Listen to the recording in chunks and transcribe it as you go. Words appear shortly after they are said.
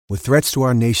With threats to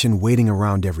our nation waiting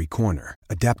around every corner,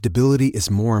 adaptability is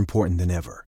more important than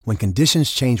ever. When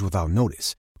conditions change without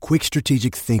notice, quick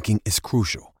strategic thinking is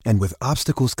crucial. And with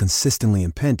obstacles consistently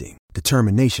impending,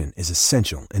 determination is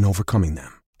essential in overcoming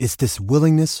them. It's this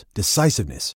willingness,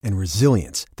 decisiveness, and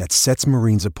resilience that sets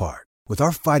Marines apart. With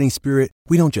our fighting spirit,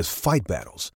 we don't just fight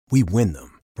battles, we win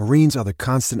them. Marines are the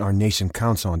constant our nation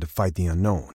counts on to fight the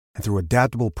unknown. And through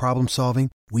adaptable problem solving,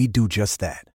 we do just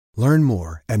that. Learn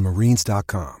more at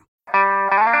marines.com.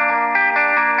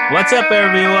 What's up,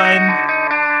 everyone?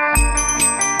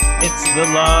 It's the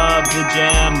Lob, the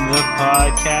Jam, the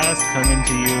podcast coming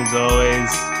to you as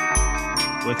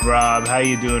always with Rob. How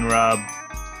you doing, Rob?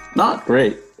 Not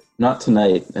great. Not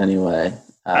tonight, anyway.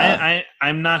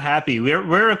 I'm not happy.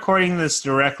 We're recording this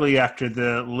directly after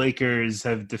the Lakers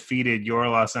have defeated your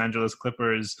Los Angeles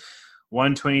Clippers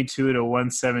 122 to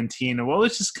 117. What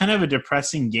was just kind of a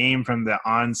depressing game from the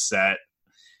onset.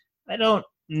 I don't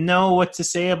know what to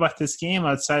say about this game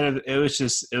outside of it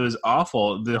was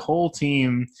awful. The whole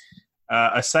team,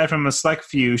 aside from a select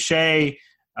few, Shea,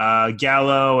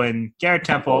 Gallo, and Garrett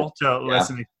Temple to a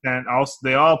lesser extent, also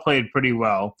they all played pretty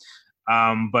well.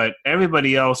 But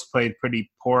everybody else played pretty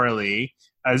poorly.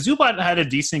 Zubac had a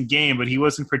decent game, but he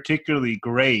wasn't particularly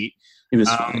great. He was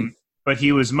fine. But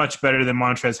he was much better than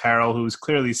Montrezl Harrell, who was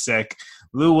clearly sick.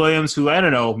 Lou Williams, who, I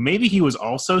don't know, maybe he was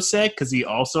also sick because he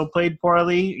also played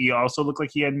poorly. He also looked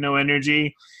like he had no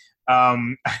energy.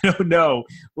 I don't know.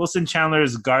 Wilson Chandler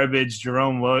is garbage.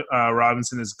 Jerome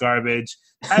Robinson is garbage.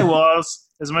 Ty Walls,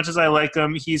 as much as I like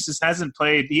him, he just hasn't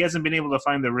played. He hasn't been able to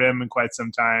find the rim in quite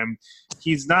some time.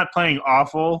 He's not playing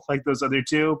awful like those other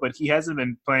two, but he hasn't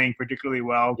been playing particularly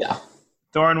well. Yeah.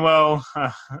 Thornwell,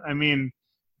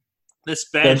 this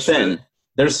bench. They're thin.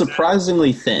 They're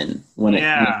surprisingly thin when it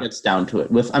gets down to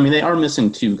it. They are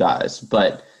missing two guys,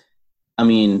 but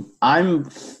I'm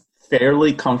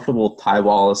fairly comfortable Ty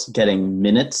Wallace getting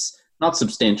minutes, not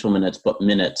substantial minutes, but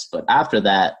minutes. But after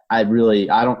that, I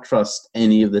don't trust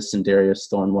any of this Darius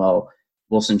Thornwell,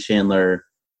 Wilson Chandler,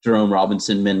 Jerome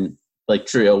Robinson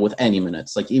trio with any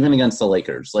minutes. Even against the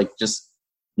Lakers, just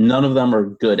none of them are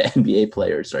good NBA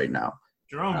players right now.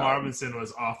 Jerome Robinson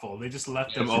was awful. They just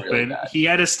left him open. Really, he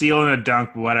had a steal and a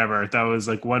dunk, whatever. That was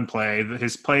one play.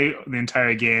 His play the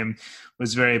entire game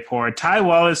was very poor. Ty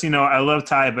Wallace, I love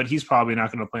Ty, but he's probably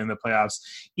not going to play in the playoffs.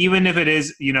 Even if it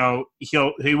is, he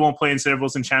won't play instead of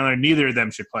Wilson Chandler. Neither of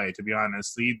them should play, to be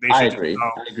honest. I agree.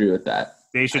 I agree with that.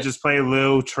 They should just play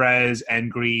Lou, Trez, and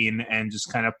Green and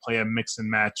just kind of play a mix and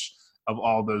match of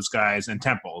all those guys, and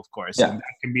Temple, of course. Yeah. And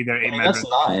that can be their 8-man. That's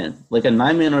 9. A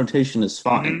 9-man rotation is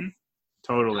fine. Mm-hmm.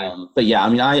 Totally. But yeah,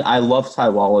 I love Ty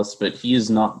Wallace, but he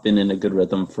has not been in a good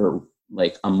rhythm for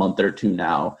a month or two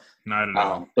now. Not at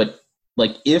all. But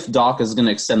if Doc is going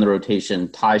to extend the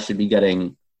rotation, Ty should be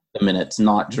getting the minutes,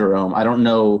 not Jerome. I don't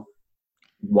know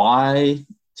why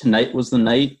tonight was the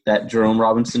night that Jerome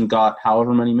Robinson got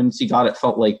however many minutes he got. It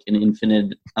felt like an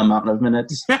infinite amount of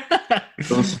minutes. It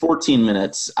was 14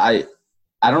 minutes. I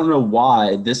don't know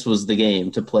why this was the game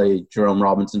to play Jerome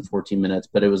Robinson 14 minutes,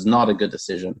 but it was not a good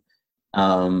decision.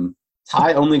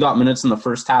 Ty only got minutes in the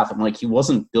first half. He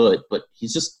wasn't good, but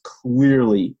he's just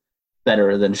clearly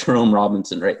better than Jerome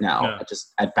Robinson right now,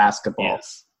 just at basketball.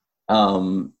 Yes.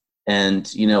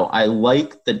 I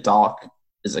like that Doc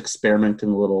is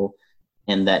experimenting a little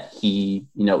and that he,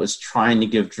 is trying to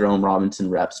give Jerome Robinson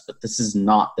reps, but this is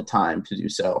not the time to do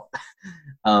so.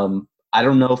 I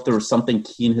don't know if there was something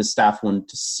he and his staff wanted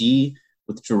to see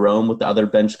with Jerome, with the other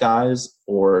bench guys,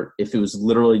 or if it was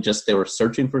literally just they were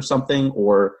searching for something,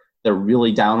 or they're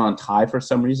really down on Ty for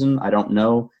some reason. I don't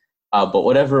know. But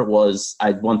whatever it was,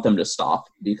 I'd want them to stop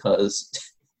because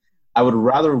I would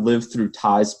rather live through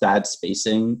Ty's bad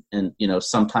spacing and,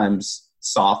 sometimes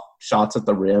soft shots at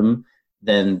the rim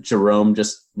than Jerome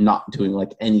just not doing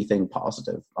anything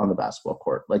positive on the basketball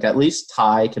court. At least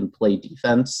Ty can play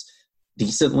defense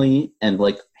decently and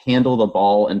handle the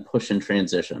ball and push in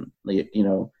transition.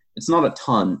 It's not a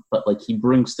ton, but he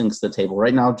brings things to the table.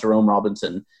 Right now, Jerome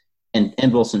Robinson and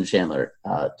Wilson Chandler,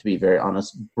 to be very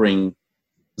honest, bring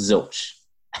zilch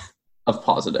of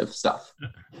positive stuff.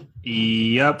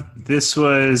 Yep. This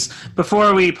was,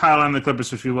 before we pile on the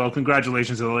Clippers, if you will,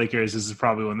 congratulations to the Lakers. This is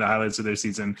probably one of the highlights of their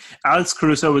season. Alex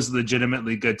Caruso was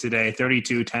legitimately good today.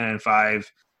 32, 10, and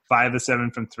 5. 5 of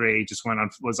 7 from 3, just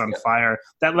was on fire.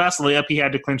 That last layup he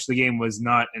had to clinch the game was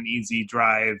not an easy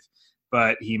drive,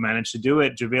 but he managed to do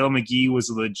it. JaVale McGee was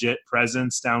a legit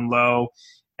presence down low,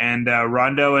 and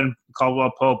Rondo and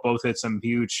Caldwell Pope both hit some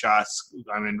huge shots.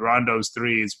 Rondo's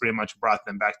threes pretty much brought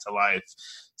them back to life.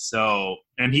 So,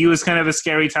 and he was kind of a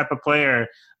scary type of player.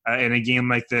 in a game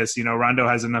like this. Rondo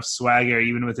has enough swagger,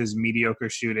 even with his mediocre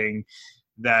shooting,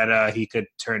 that he could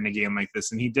turn a game like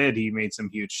this, and he did. He made some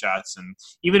huge shots, and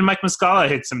even Mike Muscala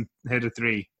hit a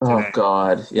three today. Oh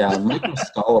God, yeah, Mike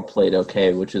Muscala played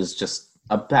okay, which is just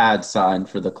a bad sign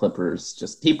for the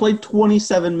Clippers. He played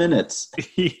 27 minutes,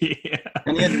 yeah.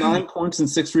 and he had 9 points and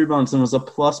 6 rebounds, and was a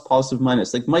positive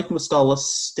minus. Like, Mike Muscala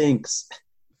stinks.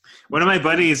 One of my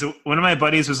buddies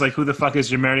was like, "Who the fuck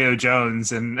is Jamario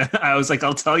Jones?" And I was like,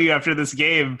 "I'll tell you after this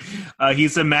game."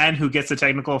 He's a man who gets a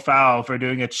technical foul for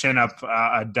doing a chin up,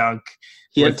 a dunk.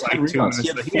 He had 10 rebounds. He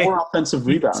had 4 offensive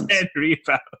rebounds. 10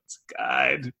 rebounds.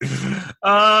 God.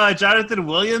 Jonathan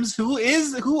Williams.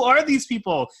 Who are these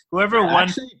people? Whoever won.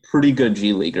 Actually, pretty good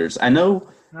G Leaguers. I know.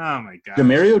 Oh my God.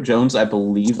 Jamario Jones, I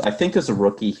think as a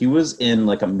rookie, he was in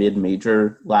like a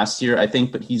mid-major last year, I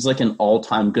think, but he's like an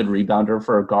all-time good rebounder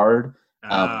for a guard.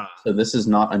 So this is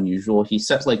not unusual. He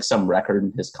set like some record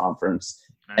in his conference.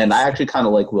 Nice. And I actually kind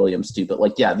of like Williams too. But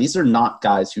these are not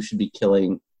guys who should be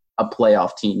killing a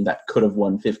playoff team that could have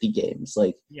won 50 games.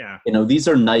 These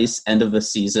are nice end of the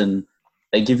season.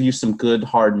 They give you some good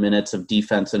hard minutes of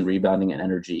defense and rebounding and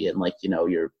energy. And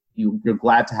you're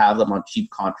glad to have them on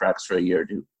cheap contracts for a year or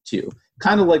two.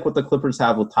 Kind of like what the Clippers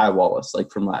have with Ty Wallace,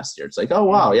 from last year. It's like, oh,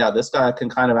 wow, yeah, this guy can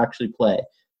kind of actually play.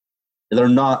 They're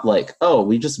not like, oh,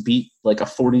 we just beat a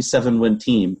 47-win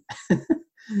team.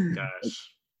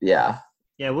 Gosh. Yeah.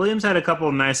 Yeah, Williams had a couple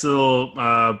of nice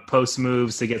little post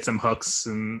moves to get some hooks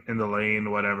in the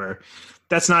lane, whatever.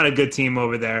 That's not a good team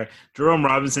over there. Jerome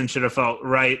Robinson should have felt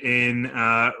right in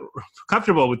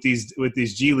comfortable with these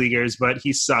G Leaguers, but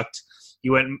he sucked. He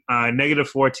went negative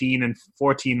 14 in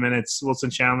 14 minutes. Wilson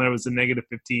Chandler was a negative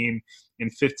 15 in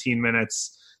 15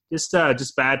 minutes.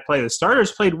 Just bad play. The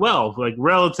starters played well,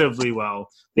 relatively well.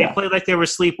 They played like they were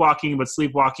sleepwalking, but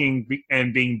sleepwalking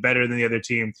and being better than the other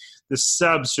team. The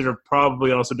subs should have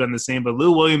probably also done the same, but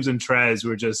Lou Williams and Trez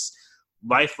were just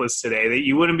lifeless today.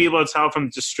 You wouldn't be able to tell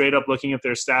from just straight up looking at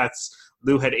their stats.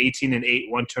 Lou had 18 and 8,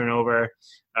 1 turnover.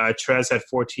 Trez had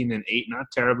 14 and 8, not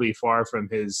terribly far from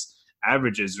his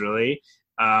averages, really.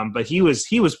 But he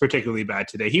was particularly bad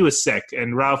today. He was sick,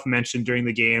 and Ralph mentioned during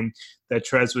the game that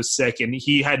Trez was sick, and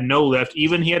he had no lift.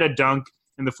 Even he had a dunk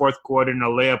in the fourth quarter and a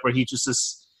layup where he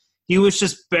was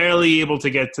just barely able to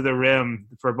get to the rim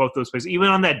for both those plays. Even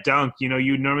on that dunk,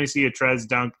 you normally see a Trez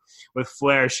dunk with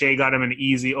flair. Shea got him an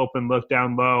easy open look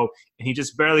down low, and he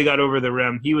just barely got over the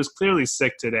rim. He was clearly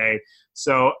sick today.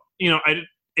 So,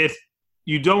 if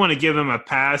you don't want to give him a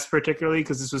pass particularly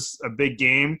because this was a big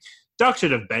game, Doc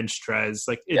should have benched Trez.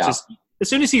 Just as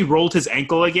soon as he rolled his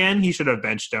ankle again, he should have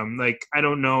benched him. I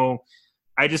don't know.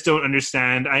 I just don't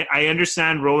understand. I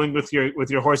understand rolling with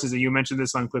your horses, and you mentioned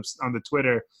this on clips on the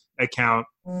Twitter account.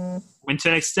 And to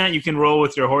an extent, you can roll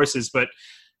with your horses,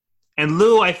 and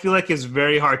Lou, I feel like, is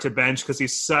very hard to bench because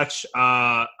he's such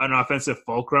an offensive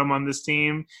fulcrum on this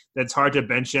team that's hard to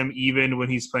bench him even when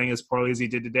he's playing as poorly as he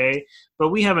did today. But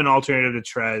we have an alternative to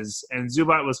Trez, and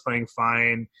Zubac was playing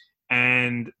fine.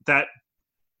 And that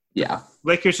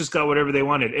Lakers just got whatever they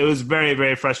wanted. It was very,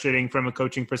 very frustrating from a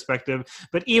coaching perspective.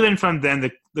 But even from then,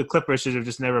 the Clippers should have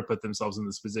just never put themselves in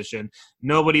this position.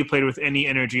 Nobody played with any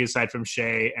energy aside from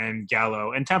Shea and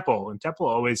Gallo and Temple. And Temple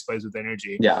always plays with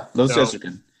energy. Yeah, those guys are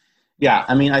good. Yeah,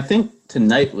 I think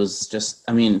tonight was just,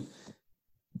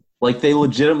 they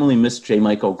legitimately missed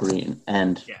J-Michael Green.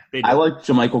 And I like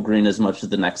J-Michael Green as much as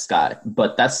the next guy.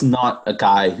 But that's not a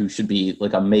guy who should be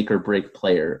a make-or-break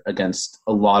player against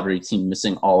a lottery team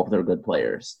missing all of their good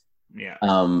players. Yeah.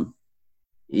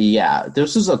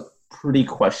 This was a pretty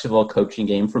questionable coaching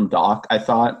game from Doc, I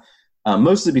thought.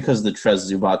 Mostly because of the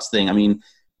Trez Zubac thing.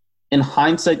 In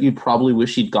hindsight, you'd probably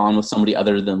wish he'd gone with somebody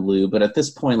other than Lou. But at this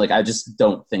point, I just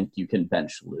don't think you can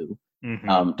bench Lou.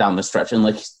 Down the stretch, and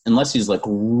unless he's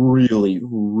really,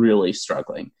 really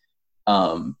struggling,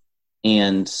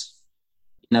 his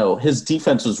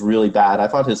defense was really bad. I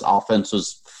thought his offense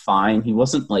was fine. He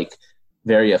wasn't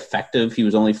very effective. He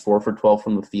was only 4 for 12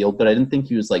 from the field, but I didn't think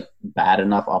he was bad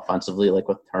enough offensively,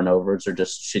 with turnovers or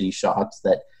just shitty shots,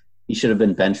 that he should have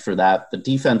been benched for that. The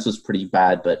defense was pretty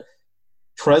bad, but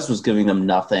Trez was giving them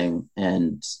nothing,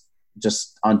 and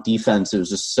just on defense, it was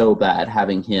just so bad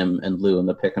having him and Lou in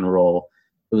the pick and roll.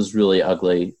 It was really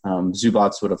ugly.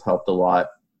 Zubac would have helped a lot.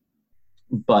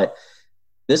 But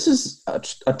this is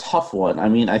a tough one.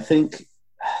 I think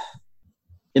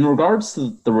in regards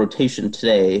to the rotation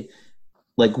today,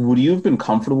 would you have been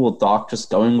comfortable with Doc just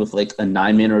going with a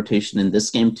 9-man rotation in this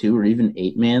game too, or even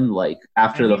 8-man,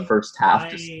 after the first half?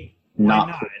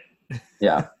 Not.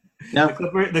 Yeah. No.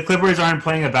 The Clippers aren't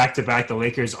playing a back-to-back. The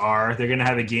Lakers are. They're going to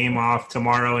have a game off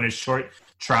tomorrow and a short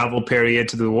travel period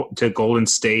to Golden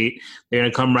State. They're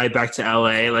going to come right back to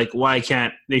LA. Like, why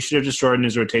can't they should have just shortened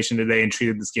his rotation today and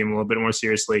treated this game a little bit more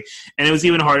seriously. And it was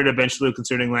even harder to bench Lou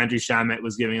considering Landry Shamet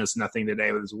was giving us nothing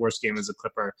today with his worst game as a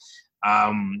Clipper.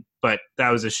 But that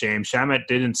was a shame. Shamet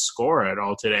didn't score at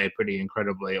all today, pretty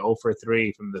incredibly. 0 for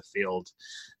 3 from the field.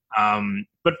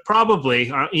 But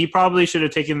he probably should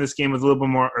have taken this game with a little bit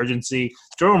more urgency.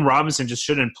 Jerome Robinson just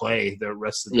shouldn't play the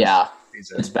rest of the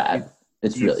season. It's bad.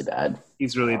 It's really bad.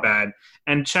 He's really bad.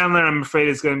 And Chandler, I'm afraid,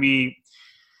 is going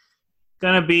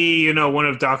to be one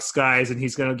of Doc's guys, and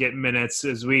he's going to get minutes,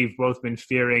 as we've both been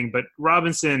fearing. But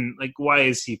Robinson, like, why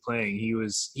is he playing? He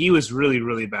was really,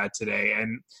 really bad today,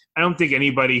 and I don't think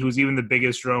anybody who's even the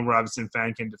biggest Jerome Robinson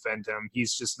fan can defend him.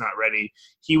 He's just not ready.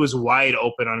 He was wide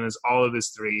open on all of his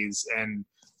threes, and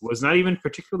was not even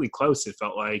particularly close. It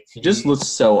felt like he just looks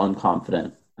so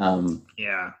unconfident.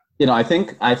 Yeah. I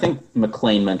think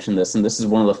McClain mentioned this, and this is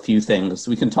one of the few things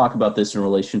we can talk about this in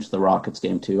relation to the Rockets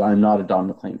game too. I'm not a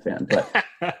Don McClain fan, but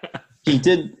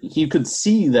he could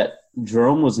see that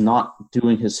Jerome was not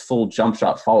doing his full jump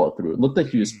shot follow through. It looked like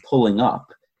he was pulling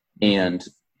up, and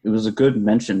it was a good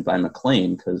mention by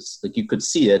McClain because like you could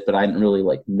see it, but I hadn't really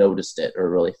like noticed it or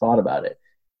really thought about it.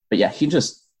 But yeah, he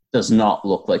just does not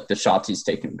look like the shots he's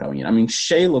taken going in. I mean,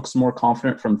 Shea looks more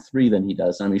confident from 3 than he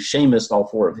does. I mean, Shea missed all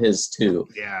 4 of his too.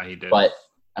 Yeah, he did. But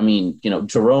I mean,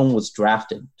 Jerome was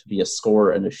drafted to be a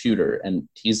scorer and a shooter, and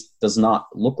he does not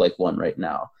look like one right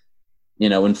now.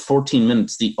 In 14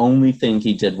 minutes, the only thing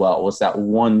he did well was that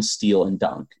one steal and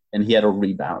dunk, and he had a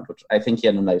rebound, which I think he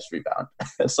had a nice rebound.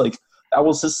 It's like that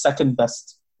was his second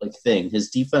best thing. His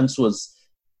defense was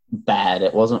bad.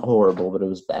 It wasn't horrible, but it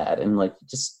was bad, and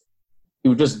he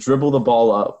would just dribble the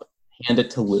ball up, hand it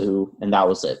to Lou, and that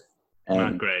was it. And,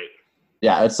 not great.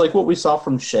 Yeah, it's like what we saw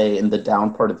from Shea in the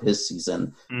down part of his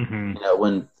season. Mm-hmm.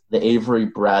 When the Avery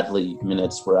Bradley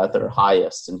minutes were at their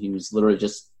highest, and he was literally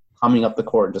just coming up the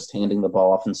court and just handing the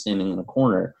ball off and standing in a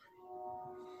corner.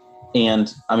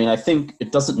 And, I mean, I think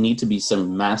it doesn't need to be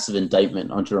some massive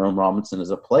indictment on Jerome Robinson as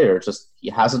a player. Just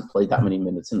he hasn't played that many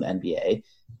minutes in the NBA.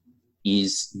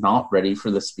 He's not ready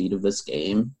for the speed of this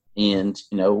game. And,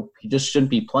 he just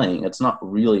shouldn't be playing. It's not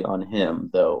really on him,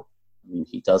 though. I mean,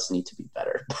 he does need to be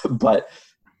better. But,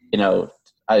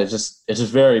 it's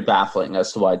just very baffling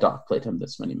as to why Doc played him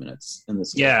this many minutes in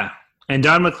this game. Yeah. And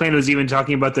Don McClain was even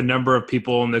talking about the number of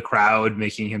people in the crowd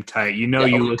making him tight. You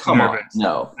look nervous.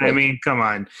 No. I mean, come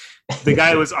on. The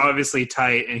guy was obviously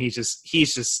tight, and he's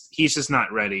just not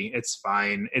ready. It's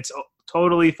fine. It's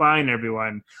totally fine,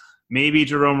 everyone. Maybe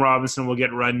Jerome Robinson will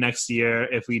get run next year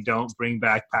if we don't bring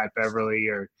back Pat Beverly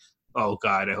oh,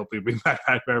 God, I hope we bring back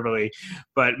Pat Beverly.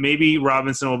 But maybe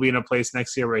Robinson will be in a place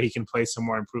next year where he can play some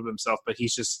more and prove himself. But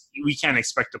we can't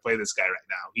expect to play this guy right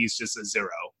now. He's just a zero,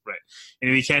 right?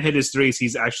 And if he can't hit his threes,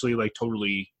 he's actually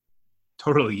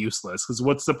totally useless. Because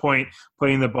what's the point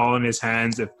putting the ball in his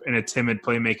hands in a timid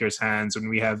playmaker's hands when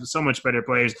we have so much better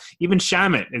players? Even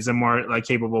Shamet is a more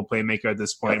capable playmaker at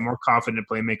this point, more confident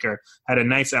playmaker. Had a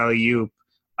nice alley-oop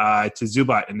to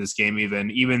Zubac in this game. Even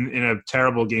in a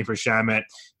terrible game for Shamet,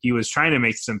 he was trying to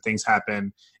make some things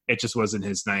happen. It just wasn't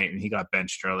his night, and he got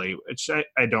benched early, which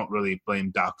I don't really blame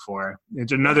Doc for.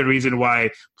 It's another reason why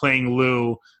playing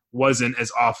Lou wasn't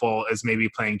as awful as maybe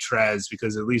playing Trez,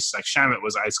 because at least Shamet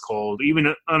was ice cold,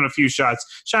 even on a few shots.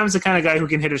 Shamet's the kind of guy who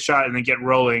can hit a shot and then get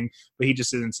rolling, but he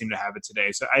just didn't seem to have it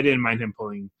today. So I didn't mind him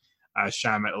pulling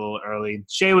Shamet a little early.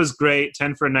 Shea was great,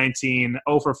 10 for 19,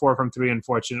 0 for 4 from 3,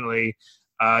 unfortunately.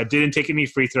 Didn't take any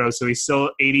free throws, so he's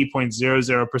still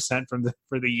 80.00%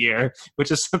 for the year,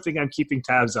 which is something I'm keeping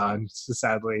tabs on,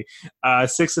 sadly.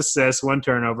 6 assists, 1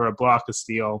 turnover, a block, a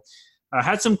steal.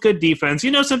 Had some good defense.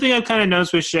 Something I've kind of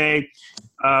noticed with Shea,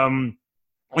 and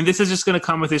this is just going to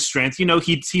come with his strength.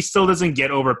 He still doesn't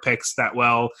get over picks that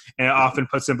well, and it often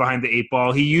puts him behind the 8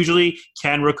 ball. He usually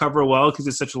can recover well because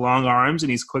it's such long arms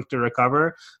and he's quick to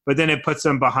recover, but then it puts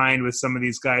him behind with some of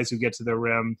these guys who get to the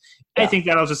rim. Yeah. I think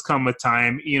that'll just come with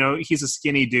time. He's a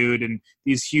skinny dude, and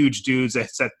these huge dudes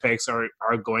that set picks are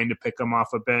going to pick him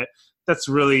off a bit. That's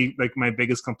really my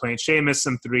biggest complaint. Shea missed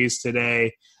some threes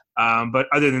today. But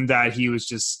other than that,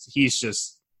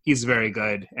 he's very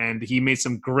good, and he made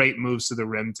some great moves to the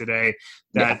rim today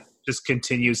that just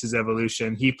continues his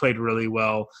evolution. He played really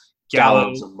well.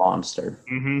 Gallo's a monster.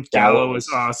 Mm-hmm. Gallo was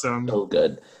awesome. So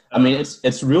good. I mean,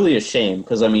 it's really a shame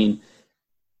because, I mean,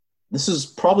 this is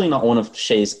probably not one of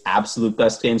Shea's absolute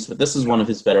best games, but this is one of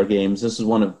his better games. This is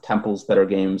one of Temple's better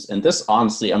games. And this,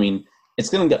 honestly, I mean, it's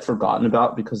going to get forgotten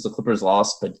about because the Clippers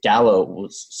lost, but Gallo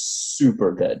was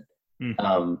super good.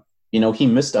 Mm-hmm. He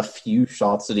missed a few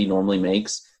shots that he normally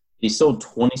makes. He still had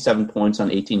 27 points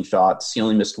on 18 shots. He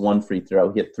only missed one free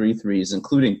throw. He had 3 threes,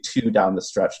 including 2 down the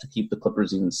stretch to keep the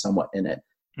Clippers even somewhat in it.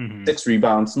 6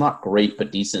 rebounds, not great,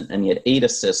 but decent. And he had 8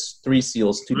 assists, 3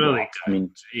 steals, 2 really blocks. good. I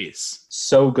mean, jeez,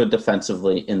 so good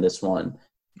defensively in this one.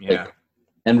 Yeah.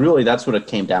 And really, that's what it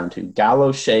came down to.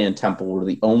 Gallo, Shea, and Temple were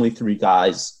the only 3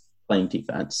 guys playing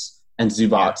defense. And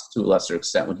Zubac, to a lesser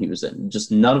extent, when he was in.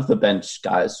 Just none of the bench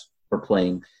guys were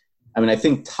playing. I mean, I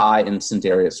think Ty and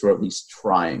Sindarius were at least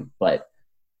trying, but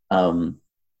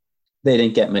they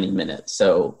didn't get many minutes.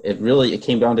 So it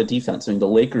came down to defense. I mean, the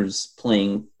Lakers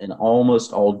playing an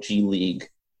almost all G League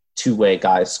 2-way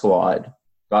guy squad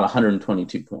got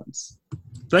 122 points.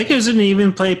 The Lakers didn't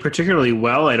even play particularly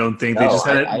well, I don't think. They just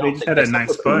had a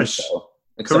nice push.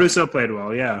 Caruso played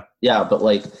well, yeah. Yeah, but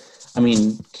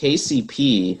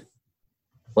KCP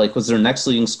was their next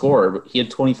leading scorer. He had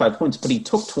 25 points, but he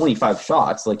took 25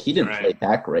 shots. He didn't play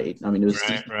that great. I mean, it was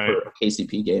decent for a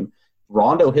KCP game.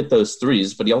 Rondo hit those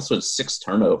threes, but he also had 6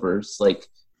 turnovers.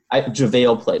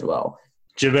 JaVale played well.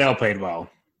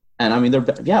 And I mean,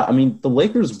 the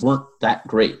Lakers weren't that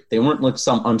great. They weren't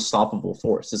some unstoppable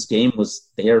force. This game was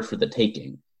there for the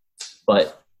taking,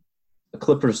 but the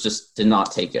Clippers just did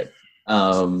not take it.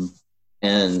 And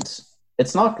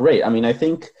it's not great. I mean, I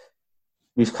think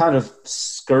we've kind of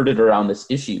skirted around this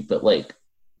issue, but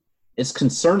it's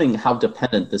concerning how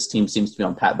dependent this team seems to be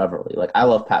on Pat Beverly. I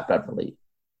love Pat Beverly.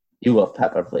 You love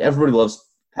Pat Beverly. Everybody loves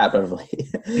Pat Beverly.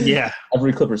 Yeah.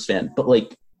 Every Clippers fan. But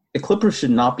the Clippers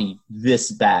should not be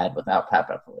this bad without Pat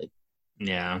Beverly.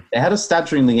 Yeah. They had a stat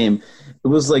during the game. It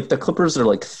was the Clippers are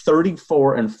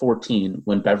 34-14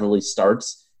 when Beverly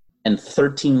starts and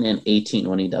 13-18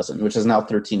 when he doesn't, which is now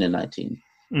 13-19.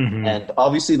 Mm-hmm. And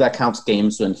obviously that counts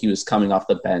games when he was coming off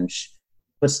the bench.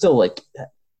 But still,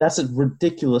 that's a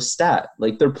ridiculous stat.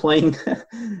 They're playing at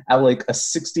a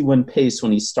 60-win pace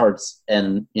when he starts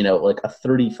and, a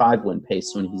 35-win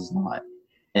pace when he's not.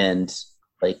 And,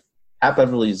 Pat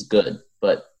Beverly is good,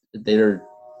 but their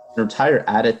entire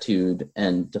attitude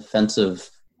and defensive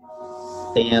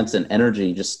stance and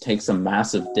energy just takes a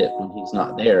massive dip when he's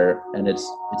not there, and it's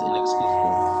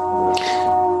inexcusable.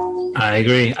 I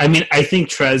agree. I mean, I think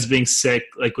Trez being sick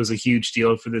was a huge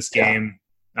deal for this game.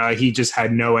 Yeah. He just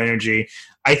had no energy.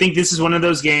 I think this is one of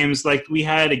those games we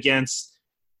had against,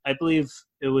 I believe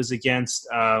it was against,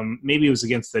 maybe it was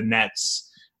against the Nets,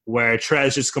 where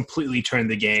Trez just completely turned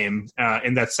the game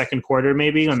in that second quarter,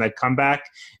 maybe on that comeback,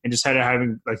 and just had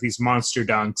having these monster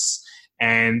dunks.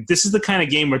 And this is the kind of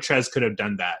game where Trez could have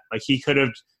done that. He could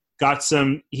have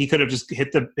he could have just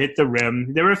hit the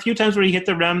rim. There were a few times where he hit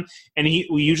the rim and he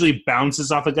usually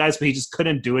bounces off of guys, but he just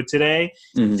couldn't do it today.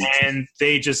 Mm-hmm. And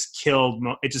they just killed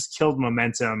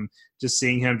momentum, just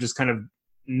seeing him just kind of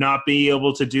not be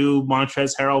able to do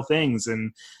Montrezl Harrell things.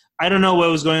 And I don't know what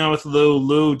was going on with Lou.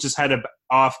 Lou just had an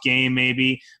off game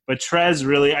maybe, but Trez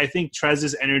really, I think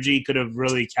Trez's energy could have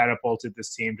really catapulted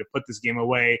this team to put this game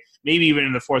away, maybe even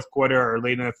in the fourth quarter or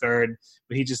late in the third,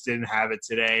 but he just didn't have it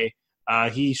today.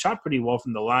 He shot pretty well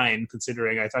from the line,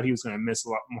 considering I thought he was going to miss a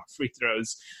lot more free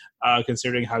throws,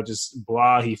 considering how just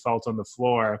blah he felt on the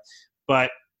floor.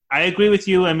 But I agree with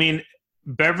you. I mean,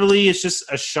 Beverly is just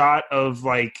a shot of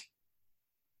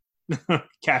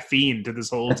caffeine to this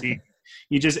whole team.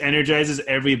 He just energizes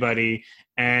everybody,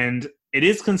 and it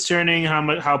is concerning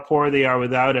how poor they are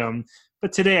without him.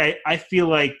 But today, I feel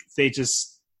like they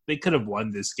could have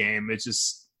won this game. It's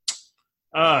just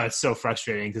it's so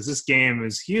frustrating because this game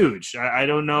is huge. I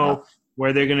don't know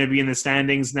where they're going to be in the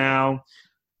standings now.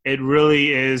 It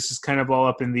really is just kind of all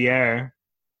up in the air.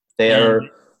 They are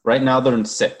right now. They're in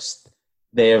 6th.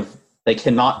 They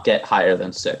cannot get higher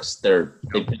than 6th. They've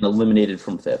been eliminated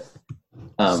from 5th.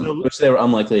 Which they were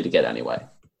unlikely to get anyway.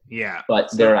 Yeah. But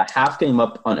they're a half game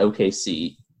up on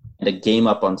OKC and a game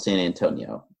up on San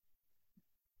Antonio.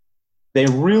 They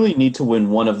really need to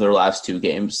win one of their last 2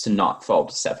 games to not fall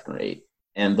to 7 or 8.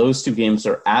 And those 2 games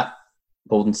are at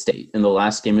Golden State in the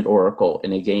last game at Oracle,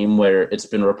 in a game where it's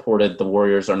been reported the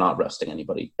Warriors are not resting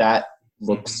anybody. That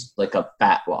looks like a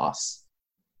fat loss.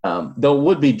 Though it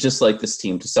would be just like this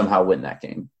team to somehow win that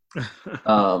game.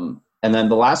 And then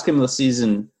the last game of the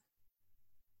season,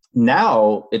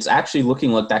 now it's actually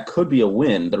looking like that could be a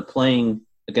win. They're playing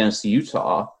against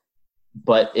Utah,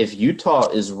 but if Utah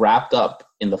is wrapped up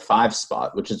in the 5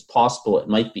 spot, which is possible it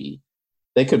might be,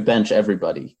 they could bench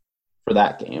everybody for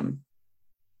that game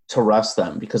to rest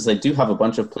them, because they do have a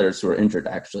bunch of players who are injured,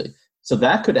 actually. So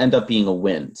that could end up being a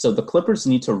win. So the Clippers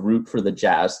need to root for the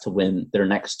Jazz to win their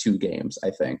next 2 games,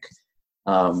 I think.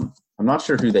 I'm not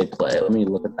sure who they play. Let me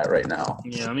look at that right now.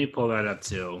 Yeah, let me pull that up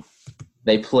too.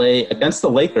 They play against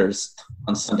the Lakers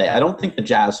on Sunday. I don't think the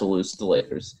Jazz will lose to the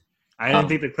Lakers. I didn't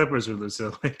think the Clippers would lose to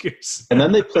the Lakers. And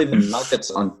then they play the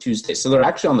Nuggets on Tuesday. So they're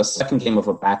actually on the second game of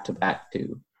a back-to-back,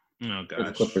 too. Oh, For the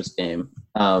gosh. Clippers game.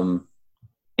 And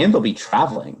they'll be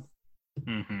traveling.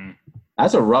 Mm-hmm.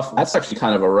 That's actually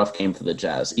kind of a rough game for the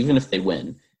Jazz, even if they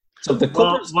win. So the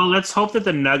Clippers. Well, let's hope that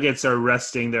the Nuggets are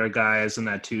resting their guys in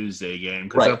that Tuesday game.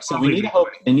 Right. So we need to hope.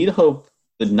 They need to hope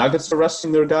the Nuggets are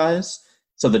resting their guys,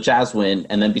 so the Jazz win,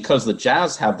 and then because the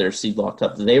Jazz have their seed locked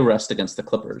up, they rest against the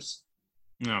Clippers.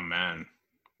 Oh man.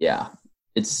 Yeah.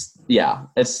 That's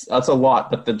a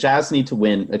lot, but the Jazz need to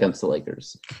win against the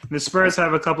Lakers. The Spurs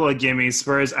have a couple of gimmies.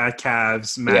 Spurs at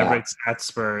Cavs, Mavericks at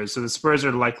Spurs. So the Spurs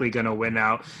are likely going to win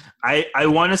out. I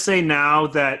want to say now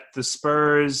that the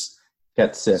Spurs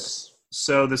Get 6.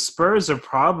 So the Spurs are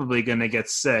probably going to get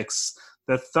 6.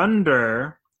 The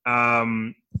Thunder,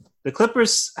 the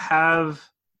Clippers have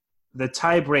the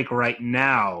tiebreak right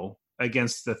now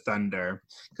against the Thunder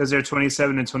because they're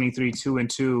 27 and 23,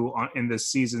 2-2 in the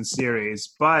season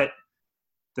series. But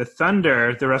the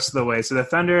Thunder, the rest of the way, so the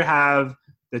Thunder have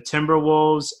the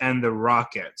Timberwolves and the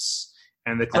Rockets,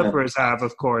 and the Clippers have,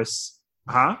 of course,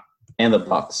 and the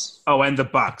Bucks. Oh, and the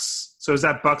Bucks. So is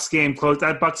that Bucks game closed?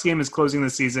 That Bucks game is closing the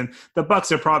season. The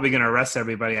Bucks are probably going to rest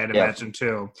everybody, I'd imagine,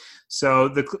 too. So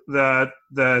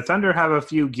the Thunder have a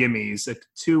few gimmies,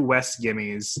 2 West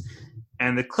gimmies.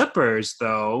 And the Clippers,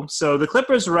 though, so the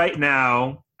Clippers right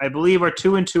now, I believe, are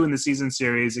 2-2 in the season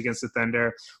series against the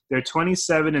Thunder. They're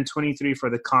 27 and 23 for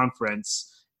the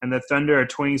conference, and the Thunder are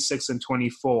 26 and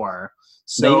 24.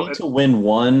 So they need to win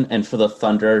 1, and for the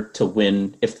Thunder to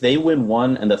win. If they win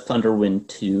 1 and the Thunder win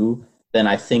 2, then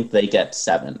I think they get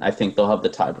 7. I think they'll have the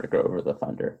tiebreaker over the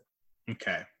Thunder.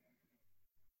 Okay.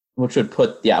 Which would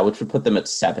put them at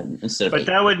 7 instead of 8. But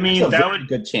that would mean It's a very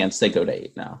good chance they go to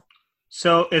 8 now.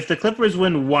 So if the Clippers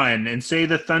win 1 and say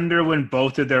the Thunder win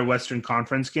both of their Western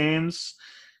Conference games,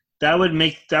 that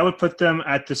would put them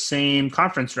at the same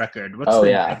conference record.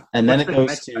 And then it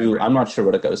goes to I'm not sure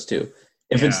what it goes to.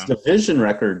 If it's division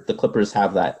record, the Clippers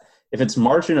have that. If it's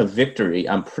margin of victory,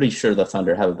 I'm pretty sure the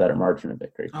Thunder have a better margin of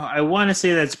victory. Oh, I want to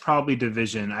say that's probably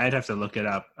division. I'd have to look it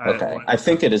up. Okay, I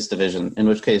think it is division. In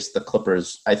which case, the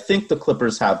Clippers have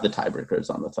the tiebreakers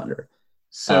on the Thunder.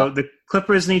 So the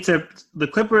Clippers the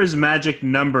Clippers magic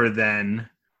number then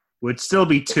would still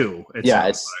be 2.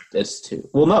 It's 2.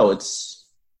 Well, no, it's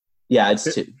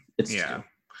 2. It's 2.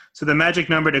 So the magic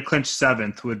number to clinch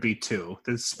 7th would be 2.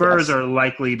 The Spurs are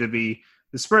likely to be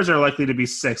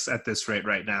 6 at this rate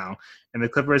right now. And the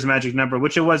Clippers magic number,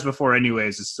 which it was before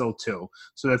anyways, is still 2.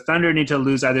 So the Thunder need to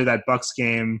lose either that Bucks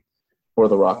game or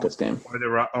the Rockets game.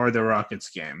 Or the Rockets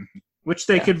game. Which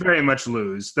they could very much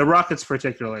lose. The Rockets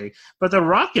particularly. But the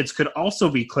Rockets could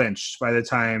also be clinched by the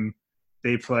time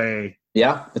they play.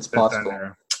 Yeah, it's possible.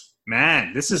 Thunder.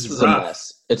 Man, this is rough. A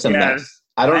mess. It's a mess.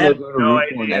 I don't know who to root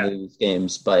for in any of these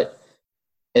games, but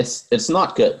it's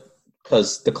not good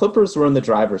because the Clippers were in the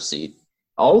driver's seat.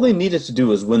 All they needed to do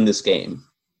was win this game.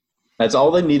 That's all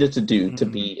they needed to do to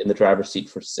be in the driver's seat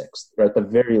for 6th, or at the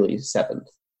very least 7th.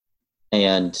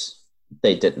 And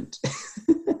they didn't.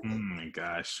 Oh my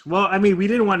gosh. Well, I mean, we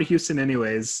didn't want Houston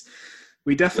anyways.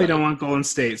 We definitely don't want Golden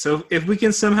State. So if we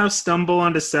can somehow stumble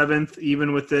onto 7th,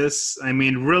 even with this, I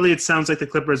mean, really it sounds like the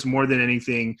Clippers more than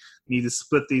anything need to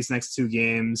split these next 2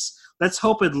 games. Let's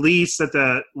hope at least that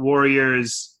the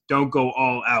Warriors don't go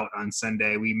all out on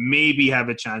Sunday. We maybe have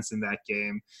a chance in that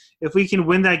game. If we can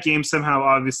win that game somehow,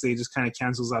 obviously it just kind of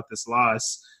cancels out this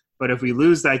loss. But if we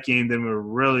lose that game, then we're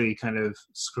really kind of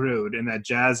screwed. And that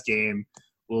Jazz game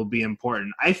will be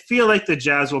important. I feel like the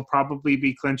Jazz will probably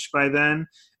be clinched by then,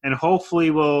 and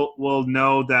hopefully we'll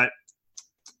know that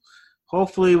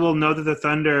the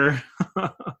Thunder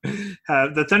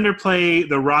the Thunder play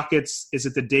the Rockets. Is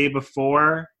it the day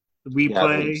before we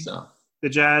play the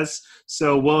Jazz?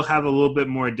 So we'll have a little bit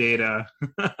more data.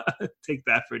 Take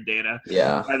that for data.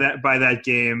 Yeah. By that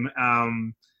game.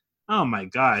 Oh my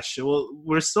gosh! Well,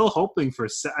 we're still hoping for.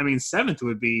 7th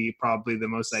would be probably the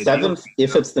most ideal. 7th,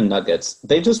 if it's the Nuggets,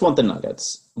 they just want the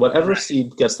Nuggets. Whatever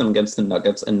seed gets them against the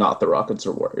Nuggets, and not the Rockets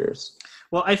or Warriors.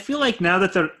 Well, I feel like now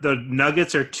that the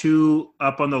Nuggets are 2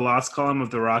 up on the loss column of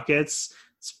the Rockets,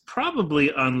 it's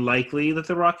probably unlikely that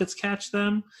the Rockets catch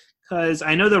them because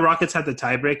I know the Rockets had the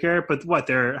tiebreaker, but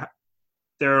they're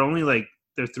only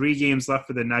there are 3 games left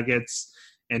for the Nuggets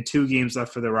and 2 games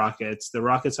left for the Rockets. The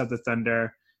Rockets have the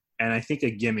Thunder. And I think a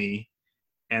gimme,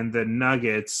 and the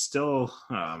Nuggets still.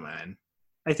 Oh man,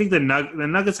 I think the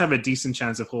Nuggets have a decent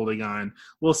chance of holding on.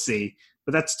 We'll see,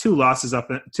 but that's 2 losses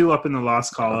up in the loss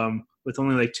column with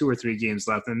only 2 or 3 games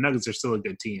left. And the Nuggets are still a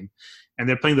good team, and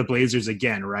they're playing the Blazers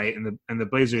again, right? And the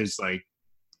Blazers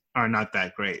are not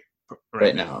that great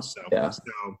right now. So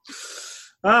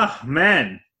Oh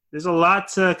man, there's a lot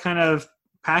to kind of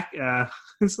pack.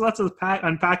 There's lots to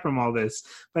unpack from all this,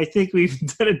 but I think we've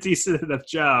done a decent enough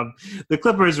job. The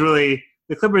Clippers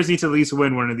need to at least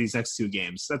win one of these next two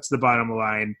games. That's the bottom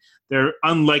line. They're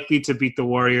unlikely to beat the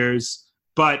Warriors,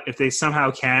 but if they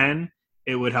somehow can,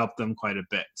 it would help them quite a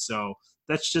bit. So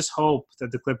let's just hope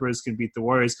that the Clippers can beat the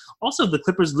Warriors. Also, if the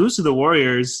Clippers lose to the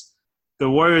Warriors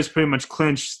pretty much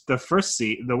clinch the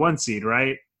the 1 seed,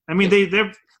 right? I mean, they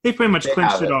pretty much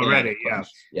clinched it already.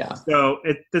 Yeah. So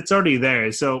it's already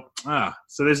there. So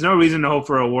there's no reason to hope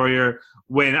for a Warrior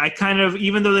win. I kind of,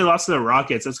 even though they lost to the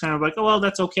Rockets, it's kind of like, oh, well,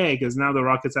 that's okay because now the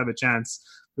Rockets have a chance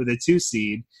for the 2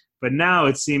 seed. But now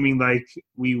it's seeming like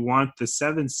we want the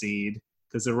 7 seed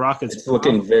because the Rockets. It's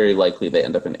looking very likely they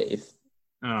end up in 8th.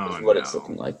 Oh, is what it's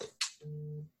looking like.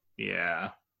 Yeah.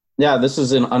 Yeah, this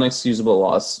is an unexcusable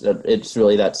loss. It's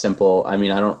really that simple. I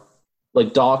mean,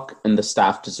 Doc and the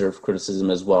staff deserve criticism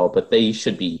as well, but they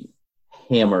should be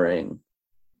hammering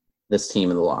this team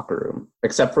in the locker room,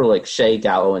 except for like Shea,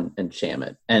 Gallo, and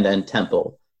Shamet, and then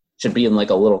Temple should be in like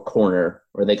a little corner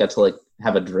where they get to like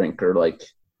have a drink or like,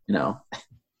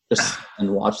 just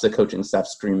and watch the coaching staff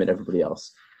scream at everybody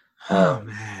else. Oh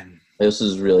man, this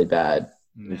is really bad.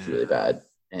 It's really bad.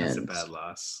 And that's a bad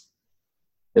loss.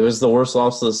 It was the worst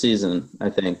loss of the season, I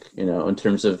think, in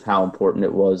terms of how important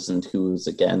it was and who it was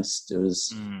against. It was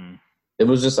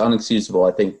just unexcusable.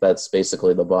 I think that's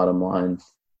basically the bottom line.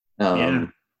 Yeah.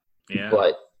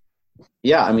 But,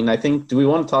 yeah, I mean, I think, do we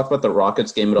want to talk about the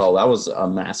Rockets game at all? That was a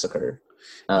massacre.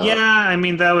 I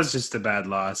mean, that was just a bad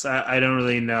loss. I don't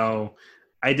really know.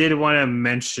 I did want to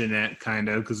mention it kind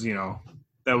of because,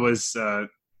 that was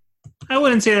I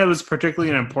wouldn't say that was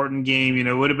particularly an important game.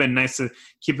 It would have been nice to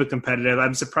keep it competitive.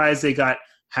 I'm surprised they got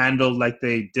handled like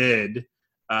they did.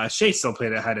 Shea still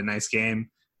had a nice game.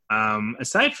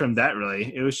 Aside from that,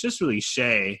 really, it was just really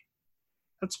Shea.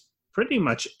 That's pretty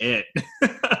much it.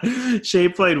 Shea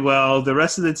played well. The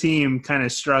rest of the team kind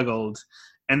of struggled.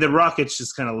 And the Rockets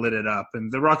just kind of lit it up.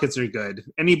 And the Rockets are good.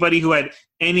 Anybody who had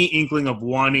any inkling of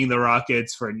wanting the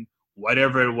Rockets for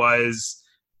whatever it was,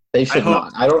 they should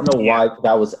not. I don't know why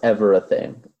that was ever a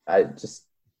thing.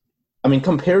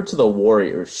 Compared to the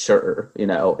Warriors, sure.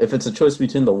 If it's a choice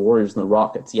between the Warriors and the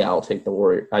Rockets, yeah, I'll take the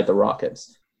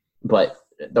Rockets. But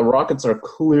the Rockets are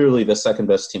clearly the second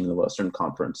best team in the Western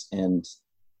Conference. And,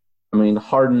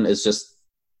 Harden is just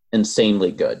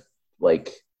insanely good.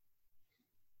 Like,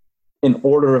 in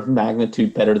order of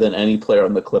magnitude better than any player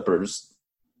on the Clippers.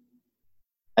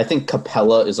 I think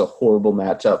Capella is a horrible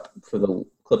matchup for the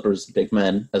Clippers big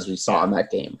men, as we saw in that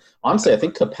game. Honestly, I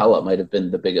think Capella might have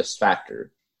been the biggest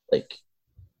factor. Like,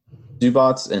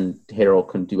 Zubats and Harrell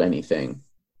couldn't do anything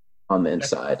on the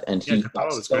inside, and he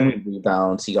got so many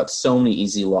rebounds. He got so many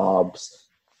easy lobs.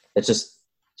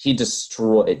 He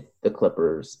destroyed the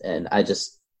Clippers, and I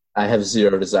have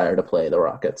zero desire to play the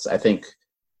Rockets. I think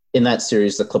in that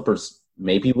series, the Clippers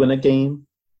maybe win a game,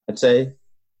 I'd say.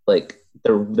 Like,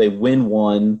 they win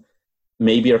one,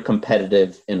 maybe are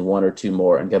competitive in 1 or 2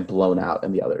 more and get blown out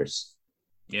in the others.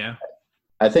 Yeah.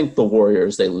 I think the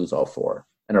Warriors, they lose all 4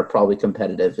 and are probably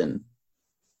competitive in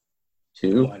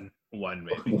 2. One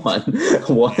maybe. One.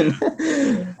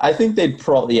 Yeah. I think they'd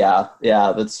probably, yeah,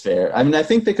 that's fair. I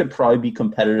think they could probably be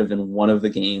competitive in one of the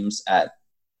games at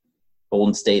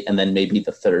Golden State and then maybe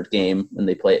the 3rd game when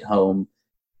they play at home.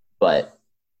 But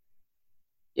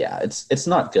yeah, it's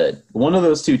not good. One of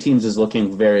those 2 teams is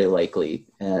looking very likely.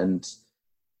 And,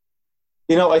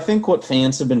 I think what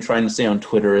fans have been trying to say on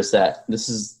Twitter is that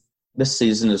this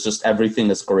season is just everything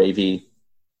is gravy.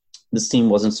 This team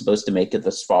wasn't supposed to make it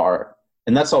this far.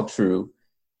 And that's all true.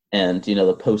 And,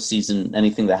 the postseason,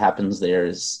 anything that happens there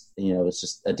is, it's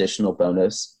just additional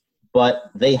bonus.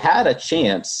 But they had a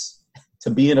chance to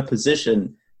be in a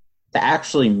position to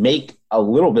actually make a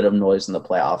little bit of noise in the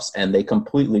playoffs, and they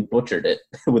completely butchered it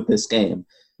with this game.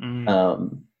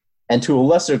 And to a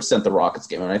lesser extent, the Rockets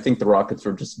game. And I think the Rockets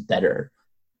were just better.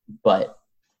 But,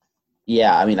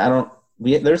 yeah,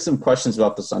 there's some questions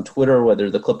about this on Twitter, whether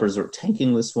the Clippers were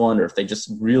tanking this one or if they just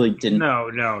really didn't.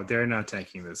 No, they're not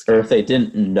tanking this game. Or if they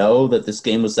didn't know that this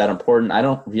game was that important. I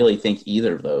don't really think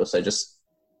either of those.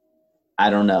 I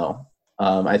don't know.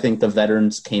 I think the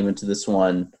veterans came into this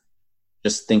one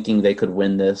just thinking they could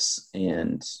win this.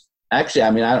 And actually,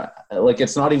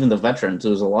 it's not even the veterans. It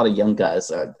was a lot of young guys.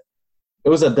 It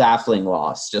was a baffling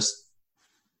loss.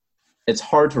 It's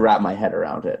hard to wrap my head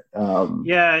around it.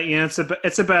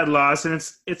 It's a bad loss,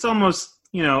 and it's almost,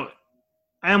 I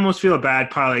almost feel bad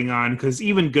piling on because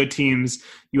even good teams,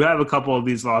 you have a couple of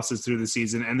these losses through the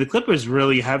season, and the Clippers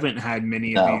really haven't had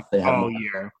many of these all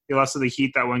year. They lost to the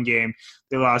Heat that one game.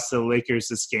 They lost to the Lakers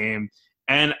this game.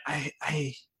 And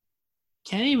I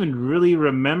can't even really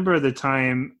remember the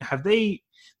time.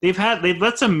 They've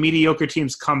let some mediocre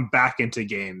teams come back into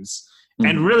games.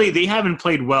 And really, they haven't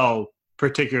played well,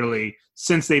 particularly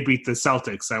since they beat the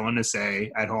Celtics, I want to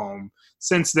say, at home.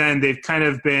 Since then, they've kind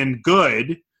of been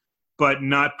good, but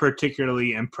not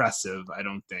particularly impressive, I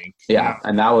don't think. Yeah,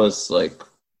 and that was like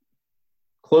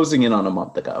closing in on a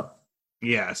month ago.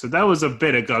 Yeah, so that was a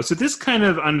bit ago. So this kind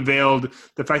of unveiled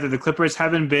the fact that the Clippers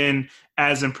haven't been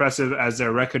as impressive as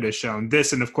their record has shown.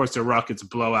 This and, of course, the Rockets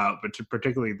blowout, but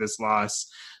particularly this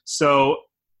loss. So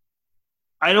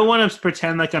I don't want to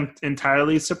pretend like I'm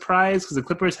entirely surprised because the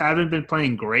Clippers haven't been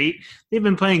playing great. They've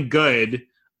been playing good,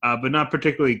 but not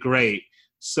particularly great.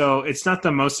 So it's not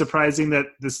the most surprising that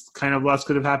this kind of loss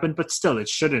could have happened, but still, it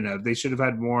shouldn't have. They should have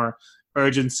had more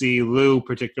urgency. Lou,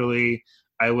 particularly,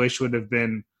 I wish would have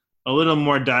been a little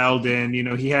more dialed in. You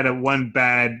know, he had one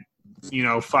bad,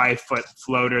 5-foot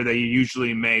floater that he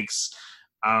usually makes.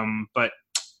 But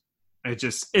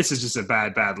this is just a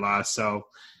bad loss. So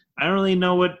I don't really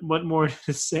know what more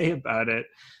to say about it.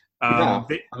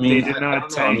 They did not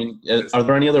tank. Are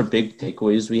there any other big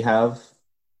takeaways we have?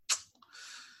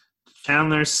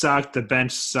 Chandler sucked. The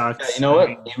bench sucked. Yeah, you know what?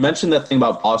 You mentioned that thing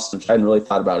about Boston, which I hadn't really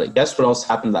thought about it. Guess what else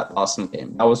happened in that Boston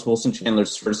game? That was Wilson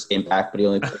Chandler's first game back, but he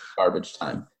only played garbage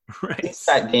time. Right. Since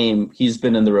that game, he's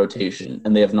been in the rotation,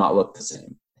 and they have not looked the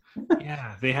same.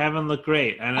 Yeah, they haven't looked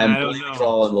great. And I don't know.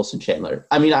 All in Wilson Chandler.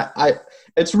 I mean, I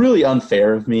it's really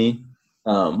unfair of me.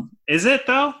 Is it,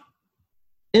 though?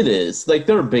 It is. Like,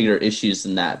 there are bigger issues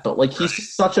than that. But, like,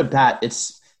 he's such a bat.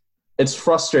 It's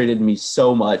frustrated me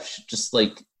so much. Just,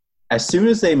 like, as soon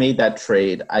as they made that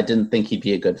trade, I didn't think he'd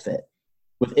be a good fit.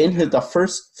 Within the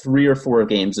first 3 or 4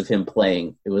 games of him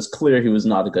playing, it was clear he was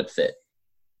not a good fit.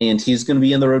 And he's going to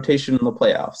be in the rotation in the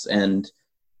playoffs. And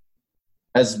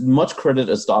as much credit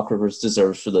as Doc Rivers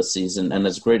deserves for this season, and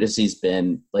as great as he's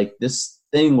been, like, this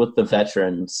thing with the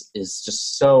veterans is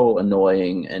just so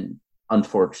annoying and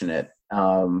unfortunate.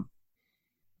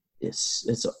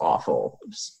 It's awful.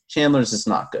 Chandler's is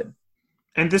not good.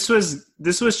 And this was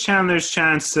Chandler's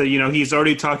chance to, he's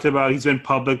already talked about, he's been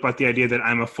public about the idea that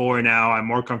I'm a 4 now. I'm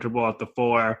more comfortable at the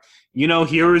 4.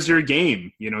 Here is your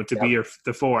game, to be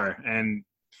the 4, and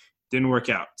didn't work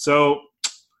out. So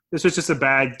this was just a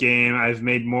bad game. I've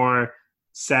made more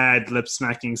sad lip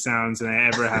smacking sounds than I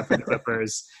ever have for the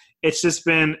Clippers.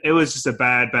 It was just a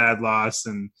bad loss.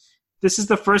 And this is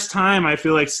the first time I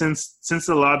feel like since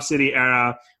the Lob City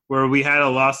era where we had a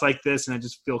loss like this, and I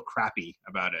just feel crappy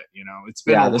about it. It's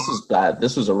been this is bad.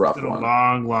 This was a rough one.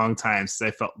 A long time since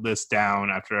I felt this down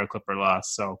after a Clipper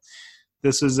loss. So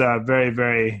this was a very,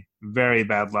 very, very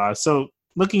bad loss. So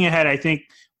looking ahead, I think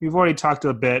we've already talked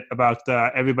a bit about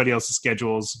everybody else's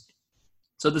schedules.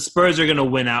 So the Spurs are going to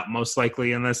win out most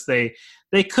likely, unless they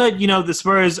could. The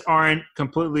Spurs aren't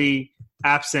completely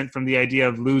absent from the idea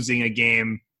of losing a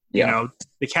game. Yeah.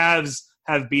 The Cavs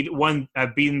have beaten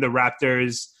the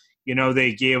Raptors.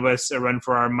 They gave us a run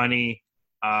for our money,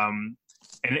 and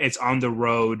it's on the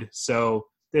road. So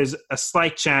there's a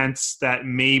slight chance that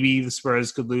maybe the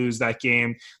Spurs could lose that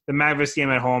game. The Mavericks game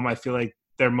at home, I feel like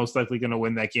they're most likely going to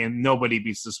win that game. Nobody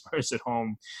beats the Spurs at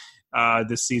home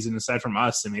this season, aside from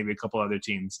us and maybe a couple other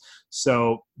teams.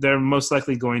 So they're most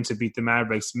likely going to beat the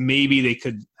Mavericks. Maybe they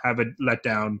could have a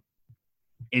letdown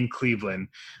in Cleveland.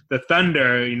 The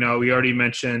Thunder, we already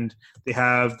mentioned they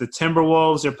have the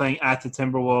Timberwolves. They're playing at the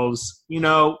Timberwolves.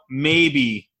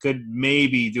 Could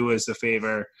maybe do us a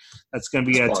favor. That's going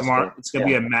to be tomorrow. It's going to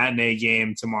be a matinee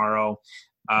game tomorrow,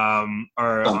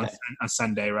 or on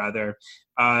Sunday rather.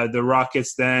 The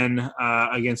Rockets then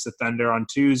against the Thunder on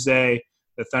Tuesday.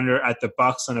 The Thunder at the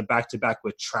Bucks on a back-to-back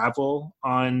with travel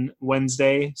on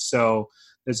Wednesday. So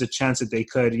there's a chance that they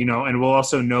could, and we'll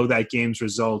also know that game's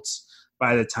results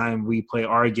by the time we play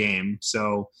our game.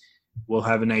 So we'll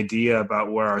have an idea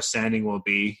about where our standing will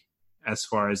be as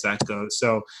far as that goes.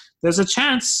 So there's a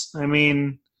chance. I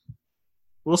mean,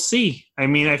 we'll see. I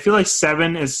mean, I feel like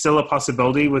 7 is still a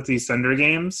possibility with these Thunder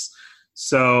games.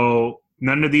 So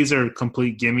none of these are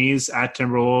complete gimmies. At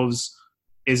Timberwolves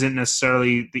isn't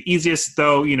necessarily the easiest,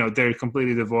 though. They're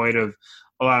completely devoid of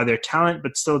a lot of their talent,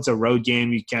 but still it's a road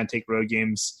game. You can't take road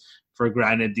games for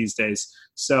granted these days.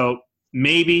 So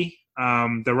maybe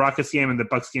the Rockets game and the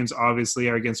Bucks games obviously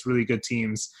are against really good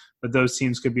teams, but those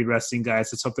teams could be resting guys.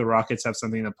 Let's hope the Rockets have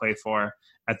something to play for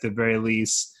at the very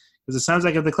least. Because it sounds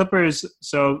like if the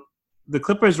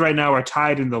Clippers right now are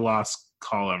tied in the loss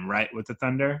column, right, with the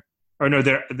Thunder? Or no,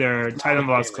 they're tied in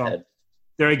the loss column.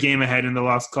 They're a game ahead in the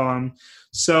loss column.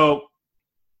 So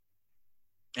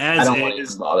I don't want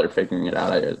to bother figuring it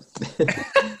out.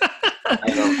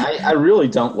 I really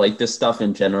don't like this stuff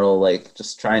in general. Like,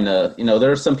 just trying to,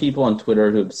 there are some people on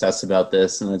Twitter who obsess about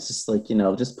this, and it's just like,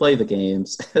 just play the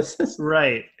games.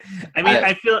 Right. I mean,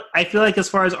 I feel like as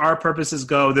far as our purposes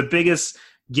go, the biggest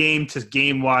game to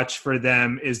game watch for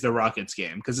them is the Rockets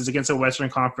game because it's against a Western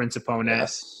Conference opponent.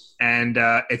 Yes. And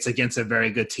it's against a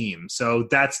very good team. So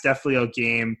that's definitely a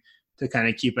game to kind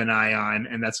of keep an eye on,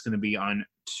 and that's going to be on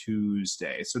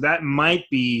Tuesday. So that might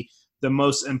be the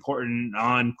most important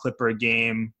non-Clipper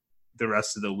game the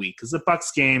rest of the week. Because the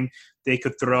Bucks game, they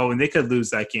could throw, and they could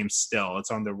lose that game still. It's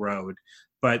on the road.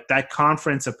 But that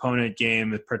conference opponent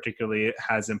game particularly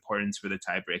has importance for the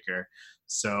tiebreaker.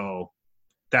 So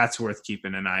that's worth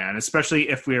keeping an eye on, especially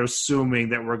if we're assuming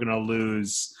that we're going to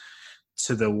lose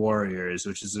to the Warriors,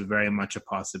 which is very much a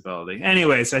possibility.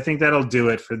 Anyways, I think that'll do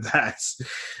it for that.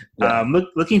 Yeah.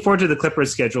 Looking forward to the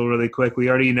Clippers schedule really quick. We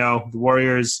already know the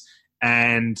Warriors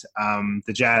and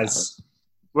the Jazz.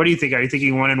 What do you think? Are you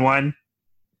thinking 1-1?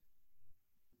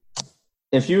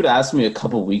 If you would ask me a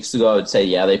couple weeks ago, I would say,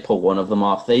 yeah, they pull one of them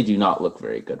off. They do not look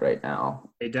very good right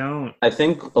now. They don't. I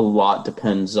think a lot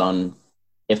depends on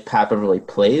if Pat Beverly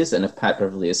plays and if Pat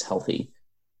Beverly is healthy.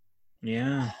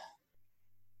 Yeah.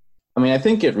 I mean, I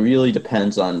think it really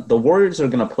depends on – the Warriors are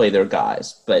going to play their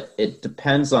guys, but it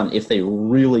depends on if they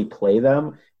really play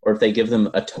them or if they give them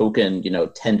a token,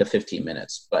 10 to 15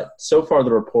 minutes. But so far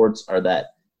the reports are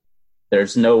that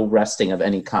there's no resting of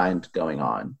any kind going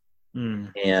on.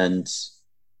 And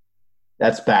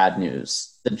that's bad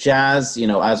news. The Jazz,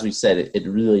 as we said, it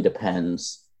really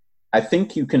depends. I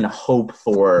think you can hope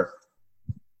for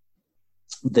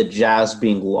the Jazz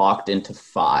being locked into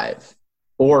 5.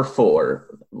 Or 4.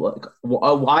 Look,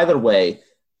 either way,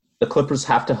 the Clippers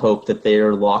have to hope that they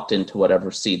are locked into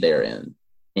whatever seed they're in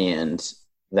and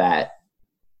that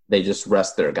they just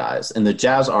rest their guys. And the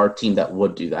Jazz are a team that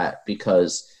would do that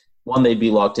because, one, they'd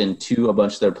be locked in. 2, a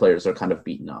bunch of their players are kind of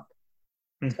beaten up.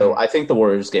 Mm-hmm. So I think the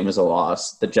Warriors game is a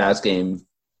loss. The Jazz game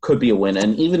could be a win.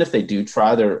 And even if they do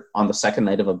try, they're on the second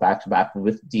night of a back-to-back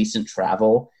with decent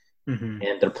travel. Mm-hmm.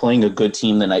 And they're playing a good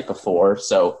team the night before.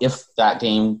 So if that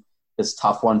game is a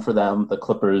tough one for them, the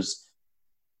Clippers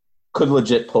could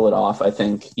legit pull it off, I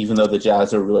think, even though the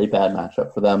Jazz are a really bad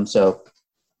matchup for them. So,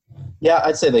 yeah,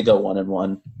 I'd say they go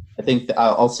 1-1. I think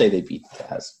I'll say they beat the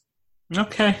Jazz.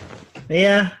 Okay.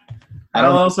 Yeah. I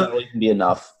don't know if that can be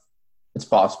enough. It's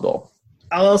possible.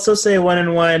 I'll also say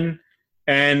 1-1.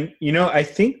 And, I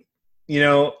think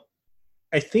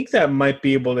that might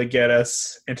be able to get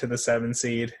us into the 7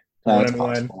 seed.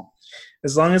 1-1.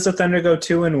 As long as the Thunder go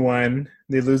 2-1,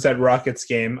 they lose that Rockets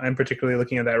game. I'm particularly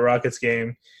looking at that Rockets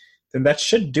game. Then that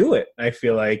should do it. I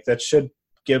feel like that should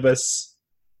give us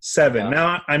 7. Yeah.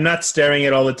 Now I'm not staring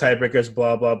at all the tiebreakers,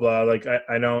 blah blah blah. Like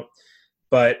I don't.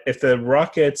 But if the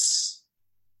Rockets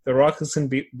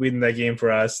can win that game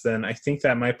for us, then I think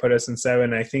that might put us in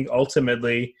 7. I think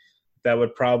ultimately that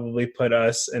would probably put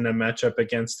us in a matchup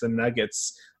against the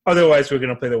Nuggets. Otherwise, we're going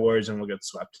to play the Warriors and we'll get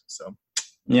swept. So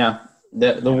yeah.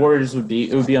 The Warriors would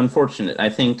be unfortunate. I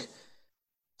think,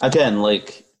 again,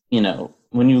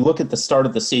 when you look at the start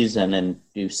of the season and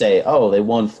you say, oh, they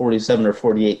won 47 or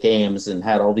 48 games and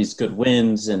had all these good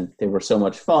wins and they were so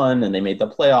much fun and they made the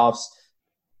playoffs,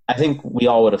 I think we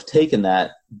all would have taken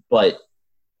that. But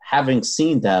having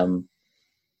seen them,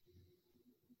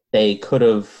 they could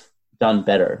have done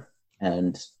better.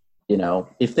 And,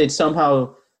 if they'd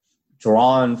somehow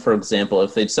drawn, for example,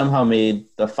 if they'd somehow made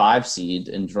the 5 seed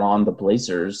and drawn the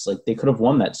Blazers, they could have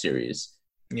won that series.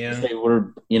 Yeah. If they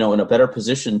were, in a better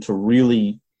position to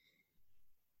really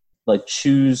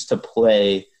choose to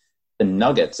play the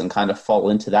Nuggets and kind of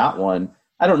fall into that one.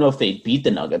 I don't know if they beat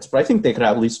the Nuggets, but I think they could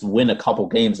at least win a couple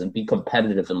games and be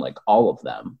competitive in all of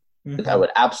them. Mm-hmm. I would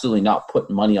absolutely not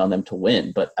put money on them to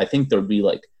win, but I think there'd be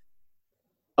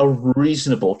a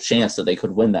reasonable chance that they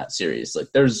could win that series.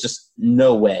 There's just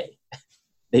no way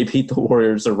they beat the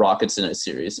Warriors or Rockets in a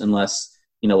series unless,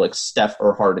 Steph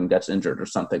or Harden gets injured or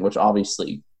something, which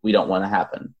obviously we don't want to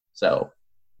happen. So,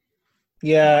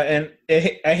 yeah, and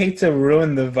I hate to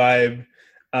ruin the vibe,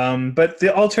 but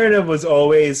the alternative was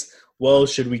always, well,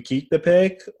 should we keep the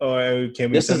pick or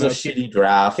can we? This is a shitty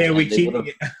draft. Can we keep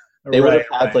it? They would have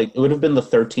had it would have been the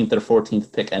 13th or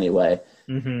 14th pick anyway.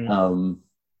 Mm-hmm.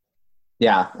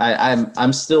 Yeah,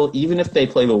 I'm still, even if they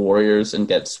play the Warriors and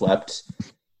get swept,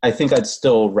 I think I'd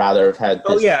still rather have had this.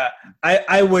 Oh yeah,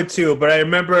 I would too. But I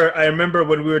remember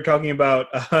when we were talking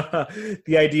about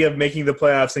the idea of making the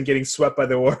playoffs and getting swept by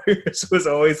the Warriors was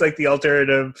always the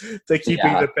alternative to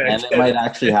keeping the pick. And it might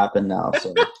actually happen now.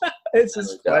 So it's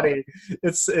just funny.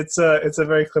 It's a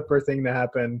very Clipper thing to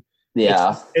happen.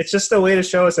 Yeah, it's just a way to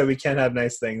show us that we can't have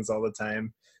nice things all the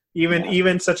time.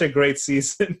 Even such a great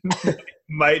season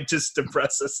might just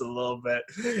depress us a little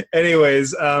bit.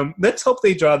 Anyways, let's hope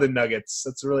they draw the Nuggets.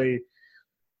 That's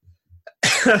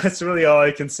really all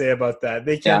I can say about that.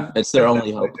 They can. Yeah, it's their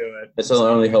only hope. It's their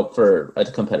only hope for a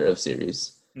competitive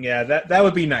series. Yeah, that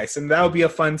would be nice, and that would be a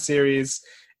fun series.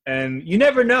 And you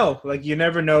never know. Like, you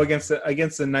never know against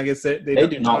the Nuggets. They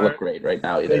do not look great right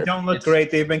now either. They don't look great.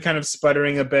 They've been kind of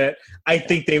sputtering a bit. I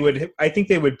think they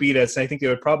would beat us. I think they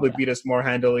would probably beat us more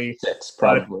handily. 6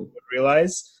 probably. Would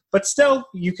realize. But still,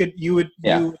 you would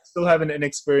still have an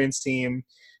inexperienced team.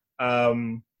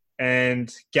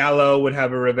 And Gallo would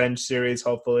have a revenge series,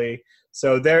 hopefully.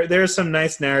 So there are some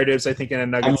nice narratives, I think, in a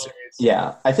Nuggets series.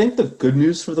 Yeah, I think the good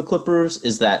news for the Clippers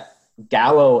is that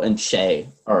Gallo and Shea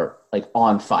are like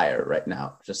on fire right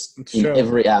now, just in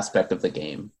every aspect of the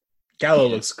game. Gallo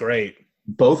looks great.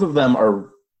 Both of them are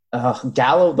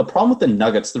Gallo. The problem with the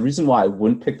Nuggets, the reason why I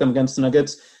wouldn't pick them against the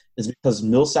Nuggets is because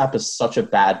Millsap is such a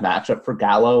bad matchup for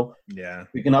Gallo. Yeah,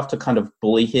 big enough to kind of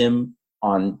bully him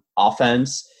on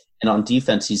offense, and on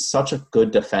defense, he's such a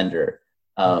good defender.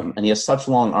 And he has such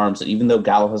long arms that even though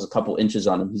Gallo has a couple inches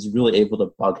on him, he's really able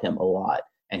to bug him a lot.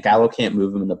 And Gallo can't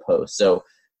move him in the post. So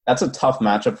that's a tough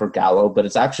matchup for Gallo, but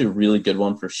it's actually a really good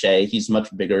one for Shea. He's much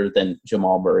bigger than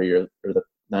Jamal Murray or the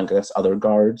Nuggets other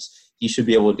guards. He should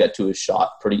be able to get to his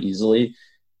shot pretty easily.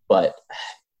 But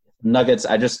Nuggets,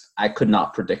 I could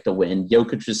not predict a win.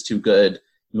 Jokic is too good.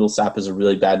 Millsap is a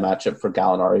really bad matchup for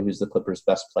Gallinari, who's the Clippers'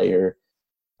 best player.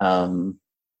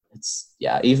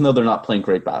 Even though they're not playing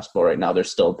great basketball right now, they're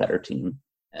still a better team.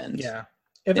 And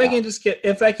if I can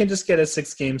just get a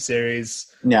 6-game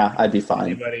series, I'd be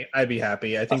fine. I'd be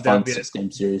happy. I think that would be a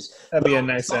 6-game series. That'd be a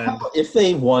nice end. If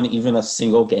they won even a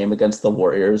single game against the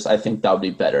Warriors, I think that would be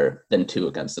better than 2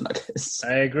 against the Nuggets.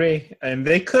 I agree, and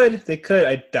they could.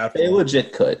 I doubt they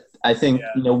legit could. I think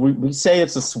we say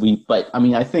it's a sweep, but I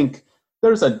mean, I think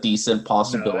there's a decent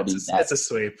possibility it's a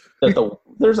sweep. It's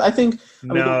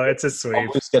a sweep.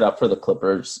 Always get up for the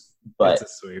Clippers. But it's a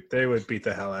sweep. They would beat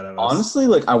the hell out of us. Honestly,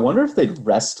 I wonder if they'd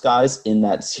rest guys in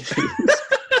that series.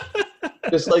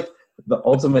 Just the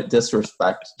ultimate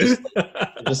disrespect. Just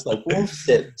we'll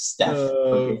sit Steph.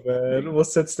 Oh man, we'll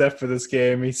sit Steph for this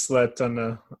game. He slept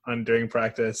on during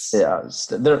practice. Yeah,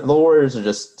 the Warriors are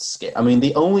just scared. I mean,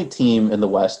 the only team in the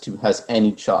West who has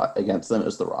any shot against them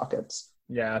is the Rockets.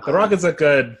 Yeah, the Rockets look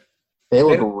good. They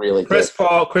look really good.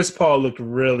 Chris Paul looked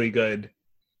really good.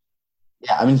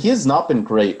 Yeah, I mean, he has not been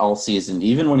great all season.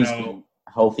 Even when he's been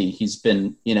healthy, he's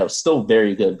been, still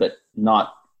very good, but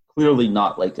clearly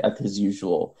not at his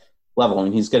usual level. I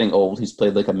mean, he's getting old. He's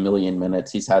played 1 million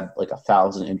minutes. He's had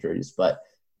 1,000 injuries, but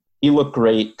he looked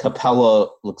great. Capella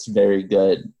looks very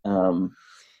good.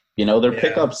 Their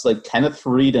pickups Kenneth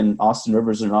Faried and Austin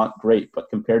Rivers are not great, but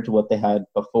compared to what they had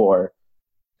before,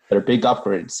 they're big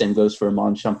upgrades. Same goes for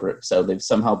Iman Shumpert. So they've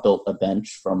somehow built a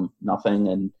bench from nothing,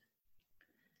 and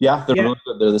they're really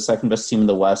good. They're the second best team in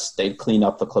the West. They'd clean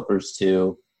up the Clippers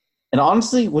too. And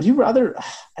honestly, would you rather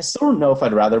 – I still don't know if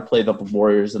I'd rather play the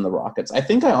Warriors than the Rockets. I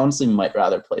think I honestly might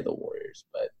rather play the Warriors.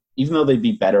 But even though they'd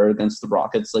be better against the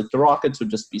Rockets, the Rockets would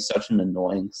just be such an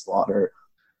annoying slaughter.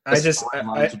 I don't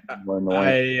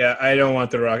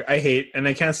want the Rockets. I hate – and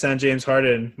I can't stand James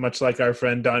Harden, much like our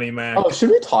friend Donnie Mack. Oh,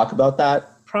 should we talk about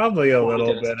that? Probably a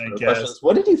little bit, I guess.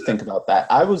 What did you think about that?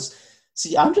 I'm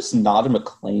just not a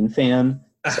McClain fan.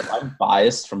 So I'm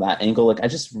biased from that angle. I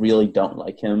just really don't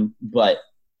like him. But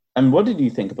what did you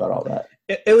think about all that?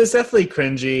 It was definitely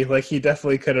cringy. He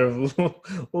definitely could have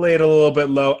laid a little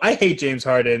bit low. I hate James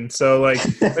Harden. So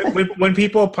when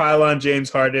people pile on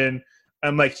James Harden,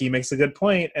 I'm he makes a good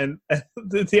point. And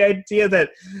the idea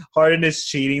that Harden is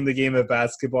cheating the game of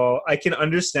basketball, I can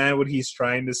understand what he's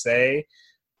trying to say.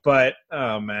 But,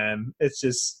 oh man, it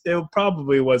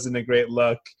probably wasn't a great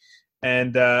look.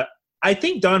 And, I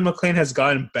think Don McClain has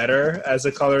gotten better as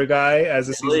a color guy as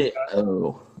a season.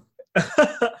 Oh.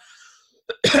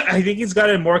 I think he's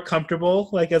gotten more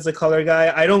comfortable as a color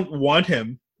guy. I don't want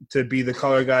him to be the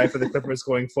color guy for the Clippers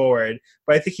going forward,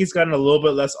 but I think he's gotten a little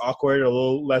bit less awkward, a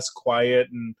little less quiet,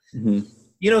 and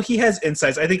he has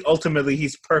insights. I think ultimately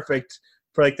he's perfect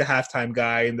for the halftime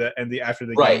guy and the after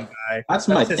the game guy. That's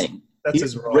my thing. That's he's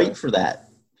his role. Great for that.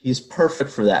 He's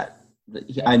perfect for that.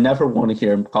 I never want to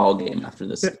hear him call a game after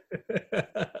this.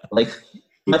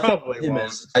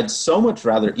 I'd so much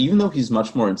rather, even though he's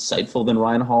much more insightful than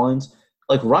Ryan Hollins,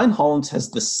 Ryan Hollins has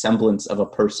the semblance of a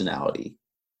personality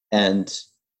and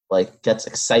gets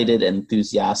excited and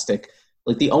enthusiastic.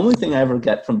 The only thing I ever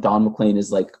get from Don McClain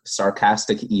is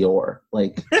sarcastic Eeyore.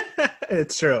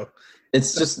 It's true.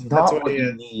 It's just not what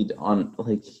you need on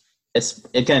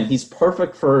he's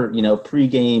perfect for,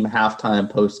 pregame, halftime,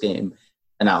 postgame.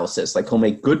 analysis. Like, he'll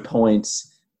make good points.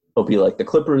 He'll be like, the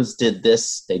Clippers did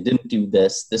this, they didn't do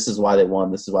this, this is why they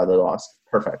won, this is why they lost.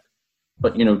 Perfect.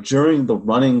 But, during the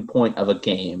running point of a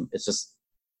game,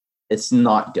 it's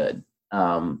not good.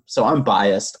 So I'm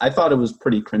biased. I thought it was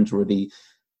pretty cringeworthy.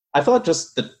 I thought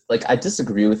just that, I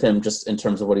disagree with him just in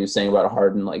terms of what he was saying about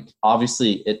Harden.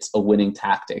 Obviously, it's a winning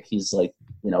tactic. He's,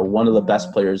 one of the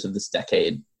best players of this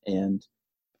decade. And,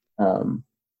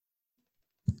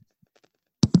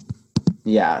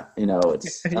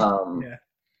 it's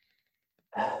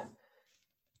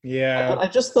yeah. I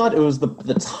just thought it was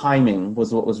the timing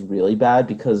was what was really bad,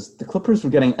 because the Clippers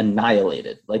were getting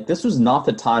annihilated. This was not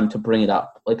the time to bring it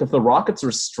up. If the Rockets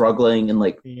were struggling and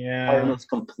Harden was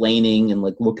complaining and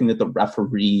looking at the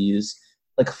referees,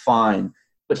 fine.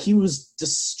 But he was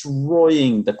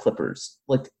destroying the Clippers,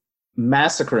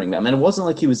 massacring them. And it wasn't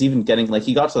like he was even getting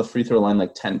he got to the free throw line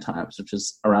 10 times, which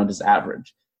is around his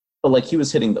average. But he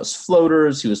was hitting those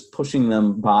floaters, he was pushing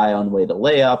them by on way to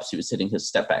layups, he was hitting his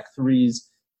step back threes.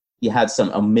 He had some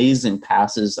amazing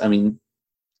passes. I mean,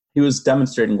 he was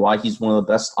demonstrating why he's one of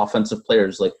the best offensive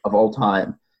players of all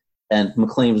time. And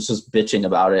McLean was just bitching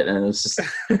about it, and it was just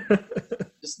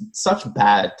such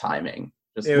bad timing.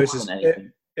 It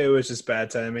was just bad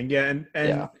timing. Yeah,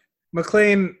 and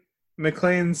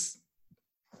McLean's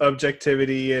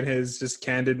objectivity and his just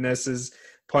candidness is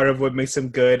part of what makes him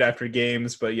good after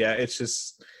games. But yeah, it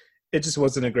just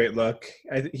wasn't a great look.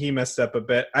 He messed up a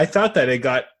bit. I thought that it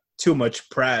got too much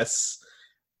press,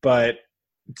 but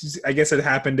I guess it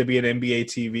happened to be an NBA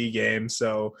TV game,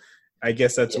 so I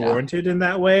guess that's warranted in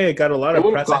that way. It got a lot of press.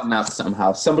 It would have gotten out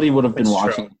somehow. Somebody would have been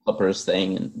watching the Clippers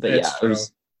thing,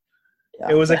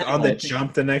 it was on the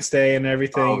jump the next day and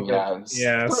everything. Oh,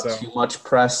 so too much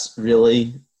press,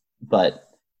 really. But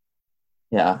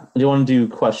yeah, do you want to do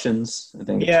questions? I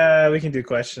think. Yeah, we can do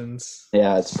questions.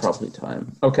 Yeah, it's probably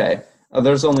time. Okay.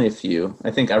 There's only a few.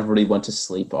 I think everybody went to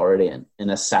sleep already in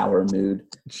a sour mood.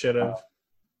 Should have.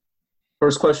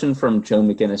 First question from Joe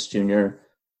McGinnis Jr.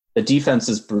 The defense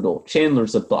is brutal.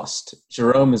 Chandler's a bust.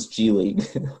 Jerome is G League.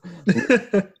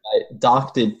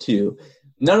 Doc did too.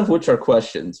 None of which are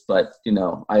questions, but,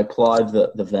 I applaud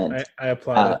the vent. I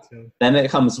applaud it too. Then it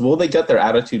comes, will they get their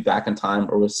attitude back in time,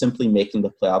 or was simply making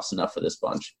the playoffs enough for this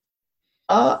bunch?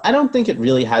 I don't think it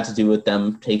really had to do with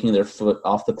them taking their foot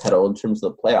off the pedal in terms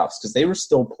of the playoffs, because they were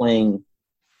still playing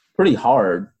pretty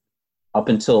hard up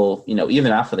until,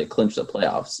 even after they clinched the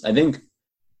playoffs. I think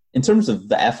in terms of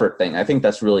the effort thing, I think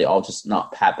that's really all just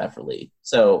not Pat Beverly.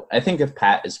 So I think if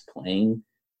Pat is playing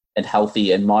and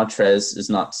healthy and Montrez is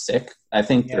not sick, I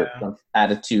think their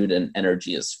attitude and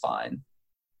energy is fine.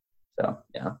 So,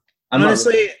 yeah.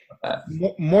 Honestly,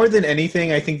 more than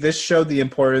anything, I think this showed the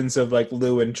importance of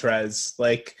Lou and Trez.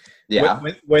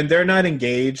 When they're not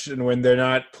engaged and when they're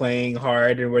not playing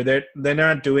hard and where they're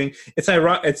not doing, it's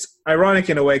ironic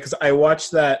in a way, because I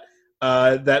watched that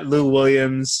Lou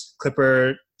Williams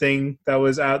Clipper thing that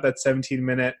was out, that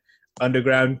 17-minute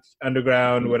underground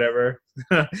whatever,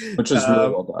 which is really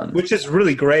well done, which is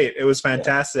really great. It was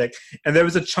fantastic. And there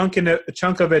was a chunk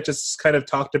of it just kind of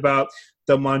talked about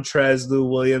the Montrez Lou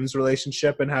Williams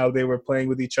relationship and how they were playing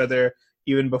with each other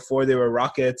even before they were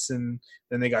Rockets, and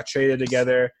then they got traded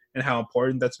together, and how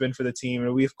important that's been for the team.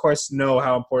 And we of course know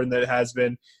how important that it has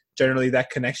been. Generally, that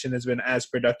connection has been as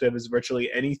productive as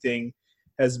virtually anything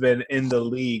has been in the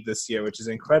league this year, which is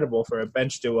incredible for a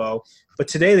bench duo. But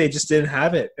today they just didn't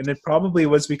have it. And it probably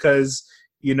was because,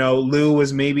 Lou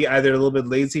was maybe either a little bit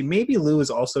lazy. Maybe Lou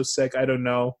is also sick. I don't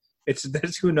know.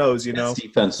 Who knows, His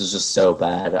defense is just so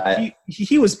bad.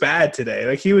 He was bad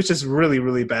today. He was just really,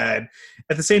 really bad.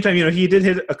 At the same time, he did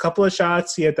hit a couple of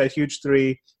shots. He had that huge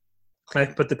three. I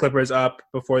put the Clippers up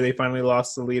before they finally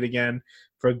lost the lead again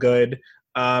for good.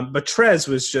 But Trez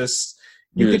was just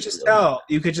 – you could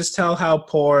just tell how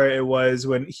poor it was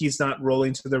when he's not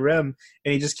rolling to the rim,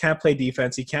 and he just can't play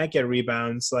defense. He can't get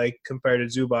rebounds compared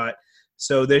to Zubac.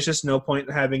 So there's just no point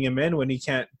in having him in when he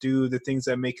can't do the things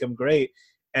that make him great.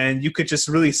 And you could just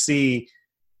really see,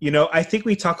 I think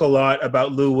we talk a lot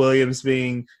about Lou Williams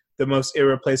being the most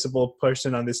irreplaceable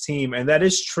person on this team, and that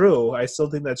is true. I still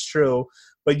think that's true.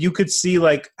 But you could see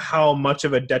how much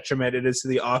of a detriment it is to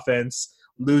the offense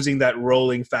losing that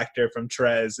rolling factor from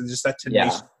Trez, and just that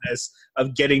tenaciousness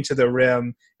of getting to the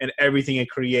rim and everything it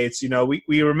creates.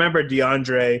 We remember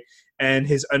DeAndre and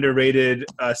his underrated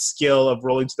skill of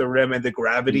rolling to the rim and the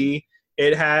gravity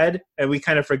it had, and we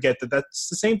kind of forget that that's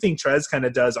the same thing Trez kind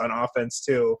of does on offense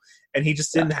too. And he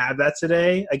just didn't have that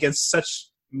today against such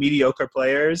mediocre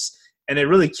players, and it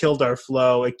really killed our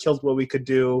flow. It killed what we could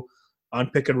do on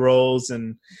pick and rolls,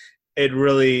 and it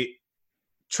really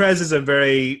 – Trez is a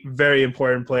very, very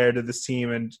important player to this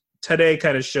team, and today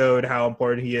kind of showed how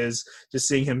important he is, just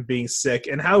seeing him being sick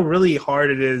and how really hard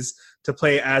it is to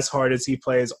play as hard as he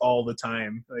plays all the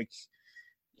time. Like,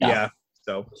 yeah.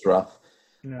 So it's rough.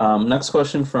 Yeah. Next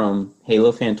question from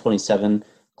Halo Fan 27.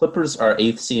 Clippers are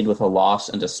 8th seed with a loss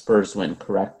and a Spurs win,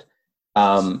 correct?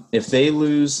 If they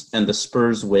lose and the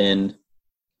Spurs win,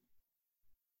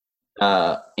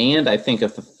 and I think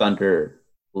if the Thunder,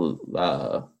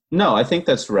 no, I think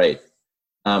that's right.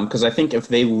 Because I think if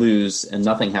they lose and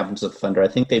nothing happens to the Thunder, I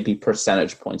think they'd be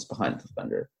percentage points behind the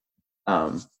Thunder.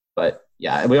 But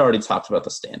yeah, we already talked about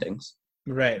the standings.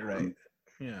 Right.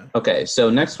 Yeah. Okay, so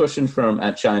next question from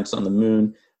 @Giants on the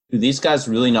Moon. Do these guys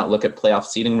really not look at playoff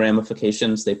seeding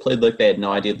ramifications? They played like they had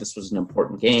no idea this was an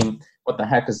important game. What the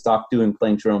heck is Doc doing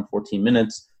playing Jerome 14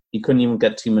 minutes? He couldn't even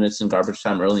get 2 minutes in garbage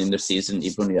time early in the season,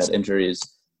 even when he had injuries.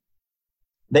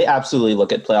 They absolutely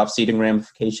look at playoff seeding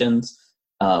ramifications.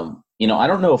 I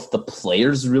don't know if the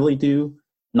players really do.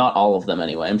 Not all of them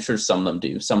anyway. I'm sure some of them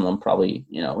do. Some of them probably,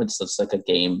 it's just like a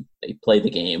game. They play the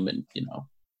game and,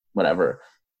 whatever.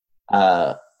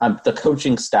 The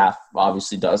coaching staff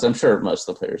obviously does. I'm sure most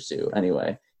of the players do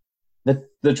anyway.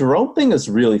 The Jerome thing is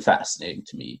really fascinating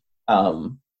to me.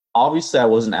 Obviously, I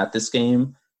wasn't at this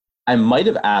game. I might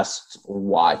have asked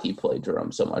why he played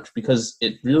Jerome so much because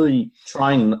it really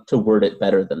trying to word it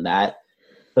better than that.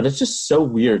 But it's just so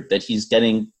weird that he's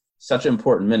getting such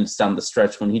important minutes down the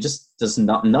stretch when he just does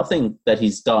nothing that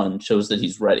he's done shows that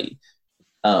he's ready.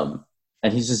 And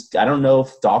he's just, I don't know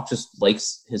if Doc just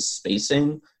likes his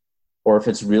spacing or if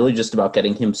it's really just about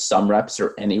getting him some reps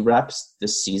or any reps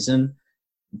this season.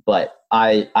 But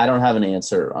I don't have an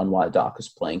answer on why Doc is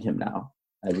playing him now.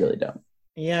 I really don't.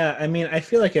 Yeah, I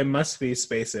feel like it must be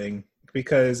spacing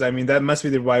because, that must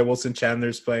be why Wilson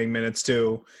Chandler's playing minutes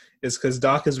too, is because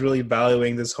Doc is really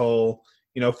valuing this whole,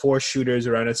 4 shooters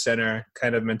around a center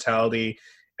kind of mentality.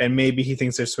 And maybe he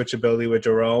thinks there's switchability with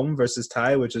Jerome versus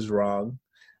Ty, which is wrong.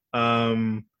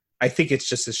 I think it's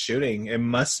just his shooting. It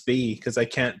must be because I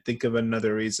can't think of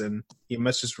another reason. He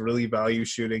must just really value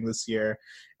shooting this year.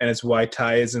 And it's why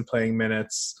Ty isn't playing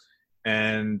minutes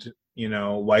and,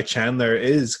 why Chandler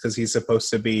is because he's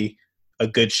supposed to be a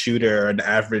good shooter, an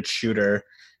average shooter.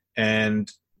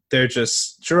 And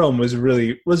Jerome was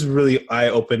really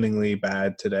eye-openingly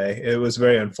bad today. It was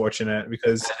very unfortunate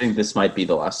because I think this might be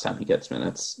the last time he gets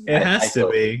minutes. It has to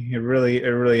be. It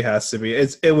really has to be.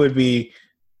 It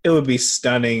would be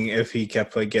stunning if he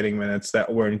kept getting minutes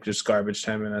that weren't just garbage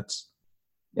time minutes.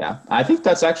 Yeah, I think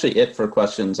that's actually it for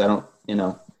questions. I don't,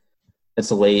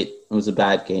 it's late. It was a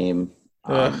bad game.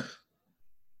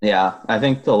 Yeah, I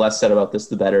think the less said about this,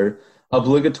 the better.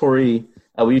 Obligatory.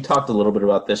 We talked a little bit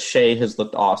about this. Shea has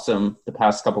looked awesome the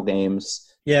past couple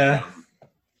games. Yeah.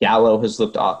 Gallo has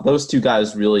looked awesome. Those two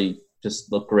guys really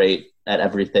just look great at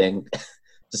everything.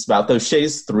 Just about. Though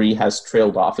Shea's 3 has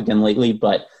trailed off again lately,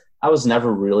 but I was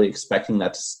never really expecting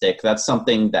that to stick. That's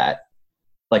something that,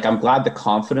 I'm glad the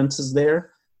confidence is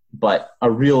there, but a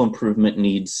real improvement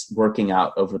needs working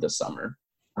out over the summer.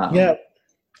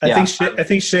 I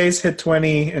think Shea's hit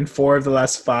 20 in 4 of the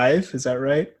last 5. Is that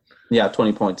right? Yeah,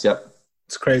 20 points. Yep.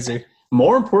 It's crazy.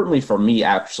 More importantly for me,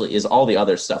 actually, is all the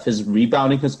other stuff. His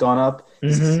rebounding has gone up.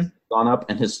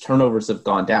 And his turnovers have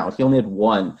gone down. He only had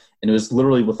 1, and it was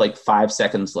literally with 5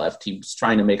 seconds left. He was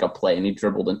trying to make a play, and he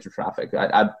dribbled into traffic.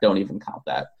 I don't even count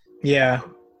that. Yeah.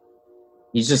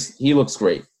 He looks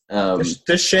great.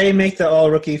 Does Shea make the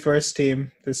all-rookie first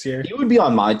team this year? He would be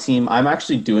on my team. I'm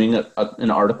actually doing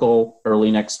an article early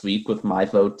next week with my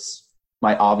votes,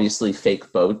 my obviously fake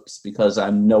votes, because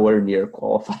I'm nowhere near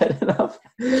qualified enough.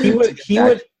 He would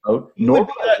vote. Nor would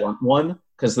I want one,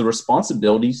 because the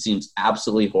responsibility seems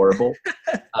absolutely horrible.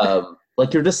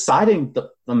 You're deciding the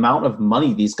amount of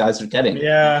money these guys are getting.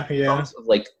 Yeah. Of,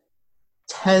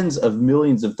 tens of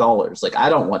millions of dollars. I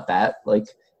don't want that.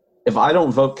 If I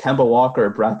don't vote Kemba Walker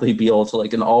or Bradley Beal to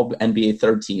an all NBA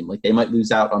third team, they might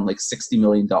lose out on $60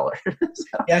 million.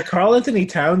 Yeah, Karl Anthony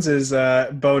Towns'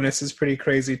 bonus is pretty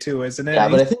crazy too, isn't it? Yeah,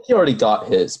 but I think he already got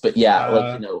his. But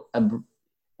yeah,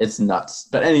 it's nuts.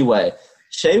 But anyway,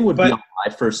 Shea would be on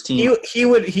my first team. He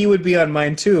would be on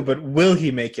mine too. But will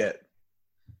he make it?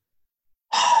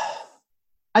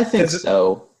 I think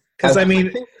so. Because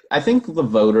I think the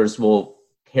voters will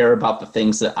care about the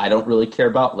things that I don't really care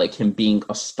about, like him being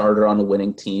a starter on a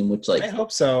winning team, which I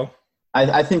hope so.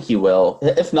 I think he will.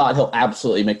 If not, he'll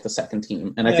absolutely make the second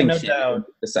team, and I think no Shea doubt. will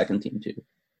make the second team too.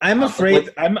 I'm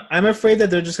afraid. I'm afraid that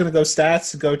they're just going to go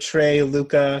stats, go Trey,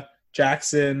 Luka,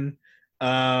 Jackson,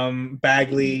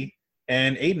 Bagley,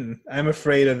 and Aiden. I'm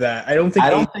afraid of that. I don't think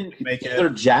Aiden can make either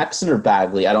it. Jackson or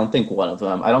Bagley. I don't think one of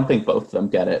them. I don't think both of them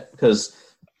get it because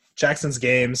Jackson's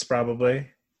games probably.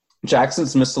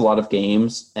 Jackson's missed a lot of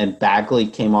games, and Bagley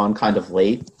came on kind of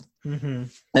late, Mm-hmm.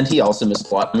 and he also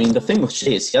missed a lot. I mean, the thing with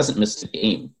Shea is he hasn't missed a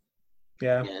game.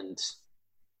 Yeah. And,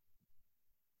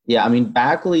 yeah, I mean,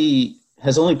 Bagley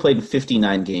has only played in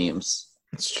 59 games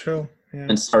It's true. Yeah.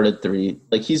 and started 3.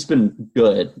 Like, he's been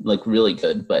good, like, really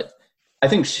good, but I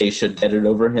think Shea should get it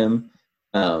over him.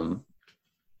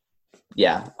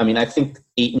 Yeah, I mean, I think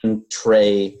Ayton,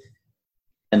 Trey,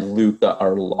 and Luka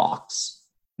are locks.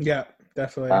 Yeah,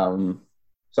 definitely.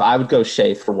 So I would go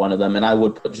Shea for one of them, and I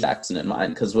would put Jackson in mine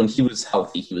because when he was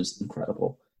healthy, he was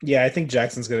incredible. Yeah, I think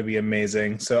Jackson's going to be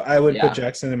amazing. So I would put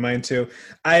Jackson in mine too.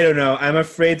 I don't know. I'm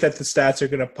afraid that the stats are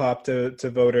going to pop to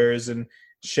voters, and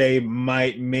Shea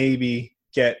might maybe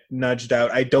get nudged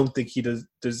out. I don't think he does.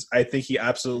 I think he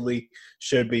absolutely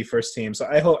should be first team. So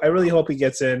I really hope he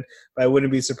gets in, but I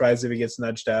wouldn't be surprised if he gets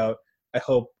nudged out. I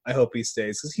hope he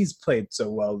stays because he's played so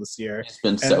well this year. He's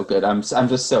been so good. I'm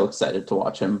just so excited to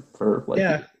watch him for like.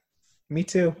 Yeah, me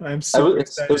too. I'm so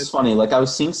excited. It was funny. Like I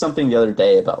was seeing something the other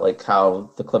day about like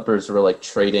how the Clippers were like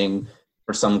trading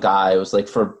for some guy. It was like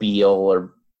for Beal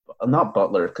or not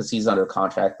Butler because he's under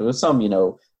contract. It was some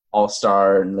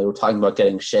all-star, and they were talking about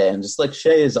getting Shea, and just like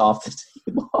Shea is off the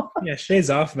table. Yeah, Shea's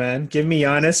off, man. Give me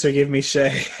Giannis or give me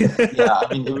Shea. Yeah,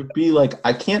 I mean it would be like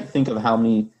I can't think of how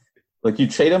many. Like, you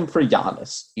trade him for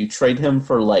Giannis. You trade him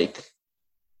for, like...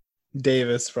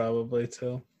 Davis, probably,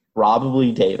 too.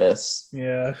 Probably Davis.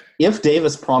 Yeah. If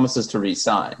Davis promises to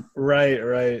re-sign.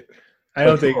 Right. I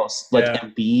don't think...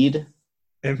 Embiid.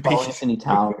 Anthony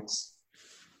Towns.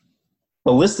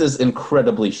 The list is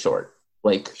incredibly short.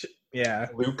 Like, yeah.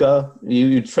 Luka.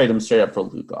 You trade him straight up for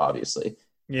Luka, obviously.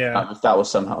 Yeah. If that was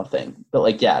somehow a thing. But,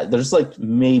 like, yeah, there's, like,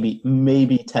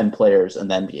 maybe 10 players in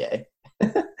the NBA.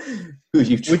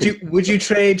 Would you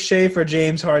trade Shea for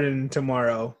James Harden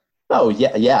tomorrow? Oh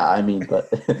yeah. I mean,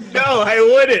 but no, I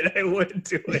wouldn't. I wouldn't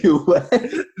do it. You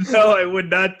would? No, I would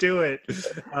not do it.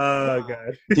 Oh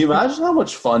god. Do you imagine how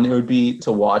much fun it would be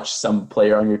to watch some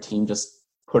player on your team just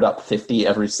put up 50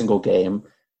 every single game?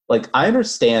 Like, I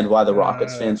understand why the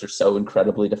Rockets fans are so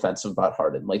incredibly defensive about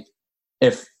Harden. Like,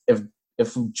 if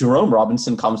Jerome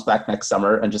Robinson comes back next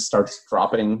summer and just starts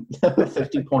dropping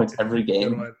 50 points every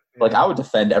game, like, I would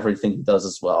defend everything he does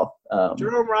as well.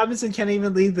 Jerome Robinson can't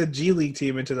even lead the G League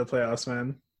team into the playoffs,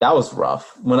 man. That was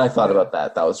rough. When I thought about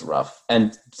that was rough.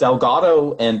 And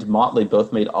Delgado and Motley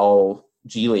both made all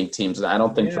G League teams, and I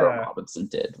don't think Jerome Robinson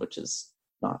did, which is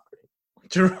not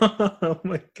great. Jerome, oh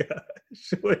my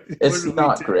gosh. It's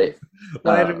not great.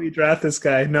 Why did we draft this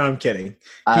guy? No, I'm kidding.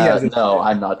 No,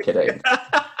 I'm not kidding.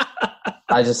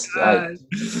 I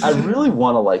really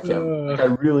want to like him. Like, I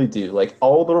really do. Like,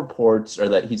 all the reports are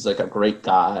that he's like a great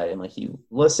guy and like he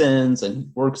listens and he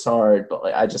works hard, but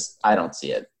like I don't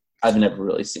see it. I've never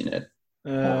really seen it.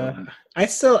 I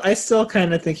still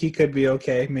kind of think he could be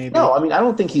okay. Maybe. No, I mean, I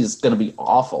don't think he's going to be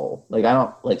awful. Like, I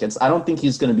don't think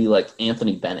he's going to be like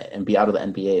Anthony Bennett and be out of the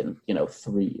NBA in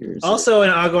 3 years. Also,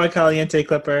 an Agua Caliente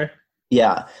Clipper.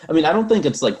 Yeah, I mean, I don't think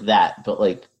it's like that, but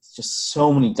like, just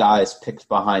so many guys picked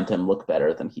behind him look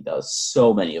better than he does.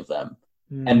 So many of them.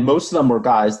 And most of them were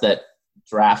guys that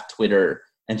draft Twitter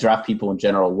and draft people in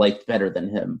general liked better than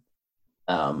him.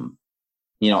 I'm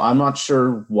not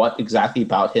sure what exactly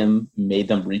about him made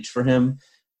them reach for him,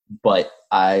 but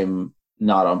I'm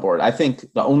not on board. I think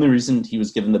the only reason he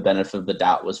was given the benefit of the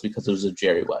doubt was because it was a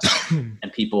Jerry West.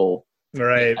 And people,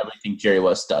 everything Jerry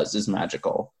West does is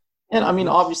magical. And, I mean,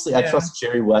 obviously, I trust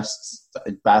Jerry West's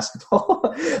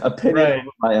basketball opinion over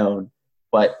my own.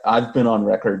 But I've been on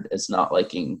record as not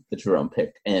liking the Jerome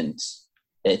pick, and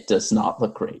it does not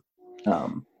look great.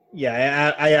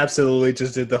 Yeah, I absolutely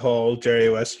just did the whole Jerry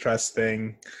West trust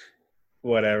thing.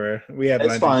 Whatever. We have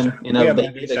it's fine. They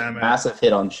made a massive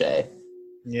hit on Shea.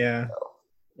 Yeah.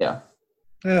 So,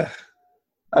 yeah.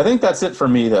 I think that's it for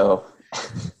me, though.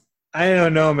 I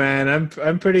don't know, man.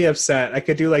 I'm pretty upset. I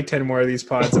could do like 10 more of these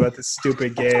pods about this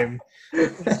stupid game.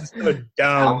 This is so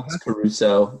dumb. Alex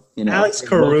Caruso. Alex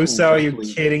Caruso, are you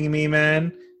kidding me,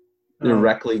 man? The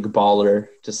rec league baller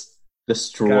just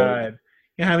destroyed. God.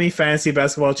 You know how many fantasy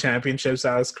basketball championships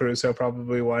Alex Caruso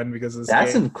probably won because of this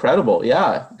That's game? Incredible.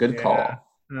 Yeah, good call.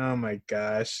 Oh my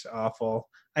gosh, awful.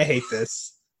 I hate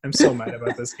this. I'm so mad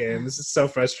about this game. This is so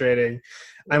frustrating.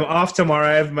 I'm off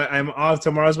tomorrow. I'm off.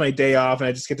 Tomorrow's my day off, and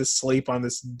I just get to sleep on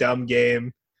this dumb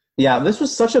game. Yeah, this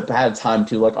was such a bad time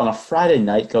too. Like on a Friday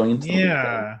night going into the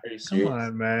weekend. Come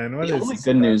on, man. The only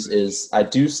good news is I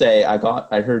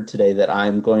heard today that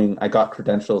I got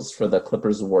credentials for the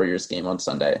Clippers Warriors game on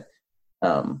Sunday,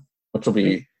 which will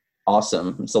be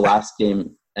awesome. It's the last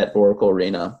game at Oracle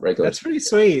Arena regular. That's pretty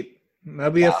sweet.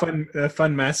 That'll be a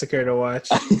fun massacre to watch.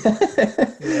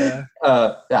 Yeah.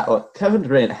 Well, Kevin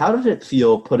Durant, how did it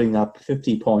feel putting up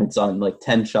 50 points on like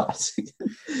 10 shots?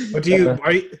 What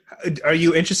are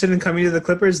you interested in coming to the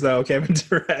Clippers though, Kevin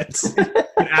Durant?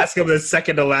 Ask him the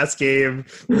second to last game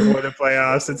before the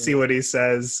playoffs and see what he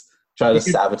says. Try to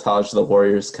sabotage the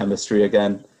Warriors' chemistry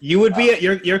again. You would be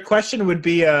your question would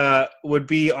be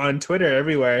on Twitter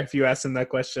everywhere if you asked him that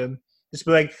question. Just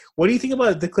be like, what do you think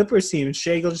about the Clippers team?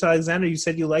 Shai Gilgeous-Alexander, you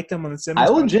said you liked them on the Simmons.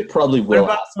 I legit probably will.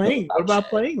 What about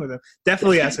playing with them?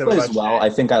 Definitely ask them about Shai. I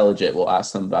think I legit will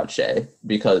ask them about Shai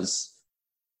because,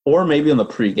 or maybe in the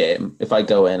pregame if I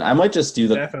go in, I might just do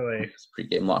the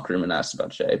pregame locker room and ask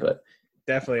about Shai. But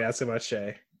definitely ask about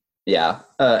Shai. Yeah.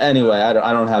 Anyway, I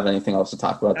don't have anything else to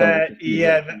talk about.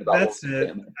 That's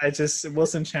it.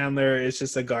 Wilson Chandler is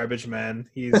just a garbage man.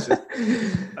 He's just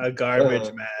a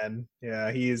garbage man.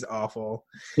 Yeah, he's awful.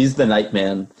 He's the night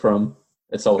man from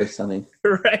It's Always Sunny.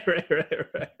 Right.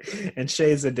 And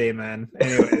Shai's a day man.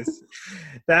 Anyways,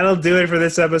 that'll do it for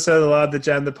this episode of the Lob the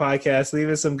Gem, the podcast. Leave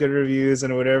us some good reviews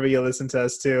and whatever you listen to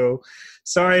us to.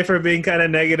 Sorry for being kind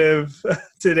of negative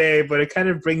today, but it kind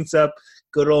of brings up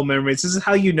good old memories. This is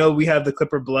how you know we have the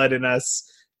Clipper blood in us,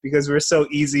 because we're so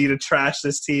easy to trash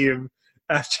this team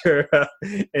after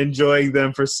enjoying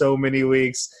them for so many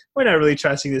weeks. We're not really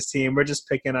trashing this team. We're just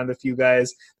picking on a few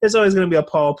guys. There's always going to be a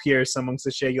Paul Pierce amongst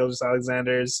the Shai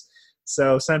Gilgeous-Alexanders.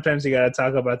 So sometimes you got to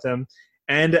talk about them.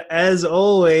 And as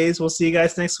always, we'll see you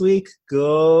guys next week.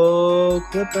 Go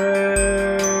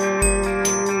Clippers!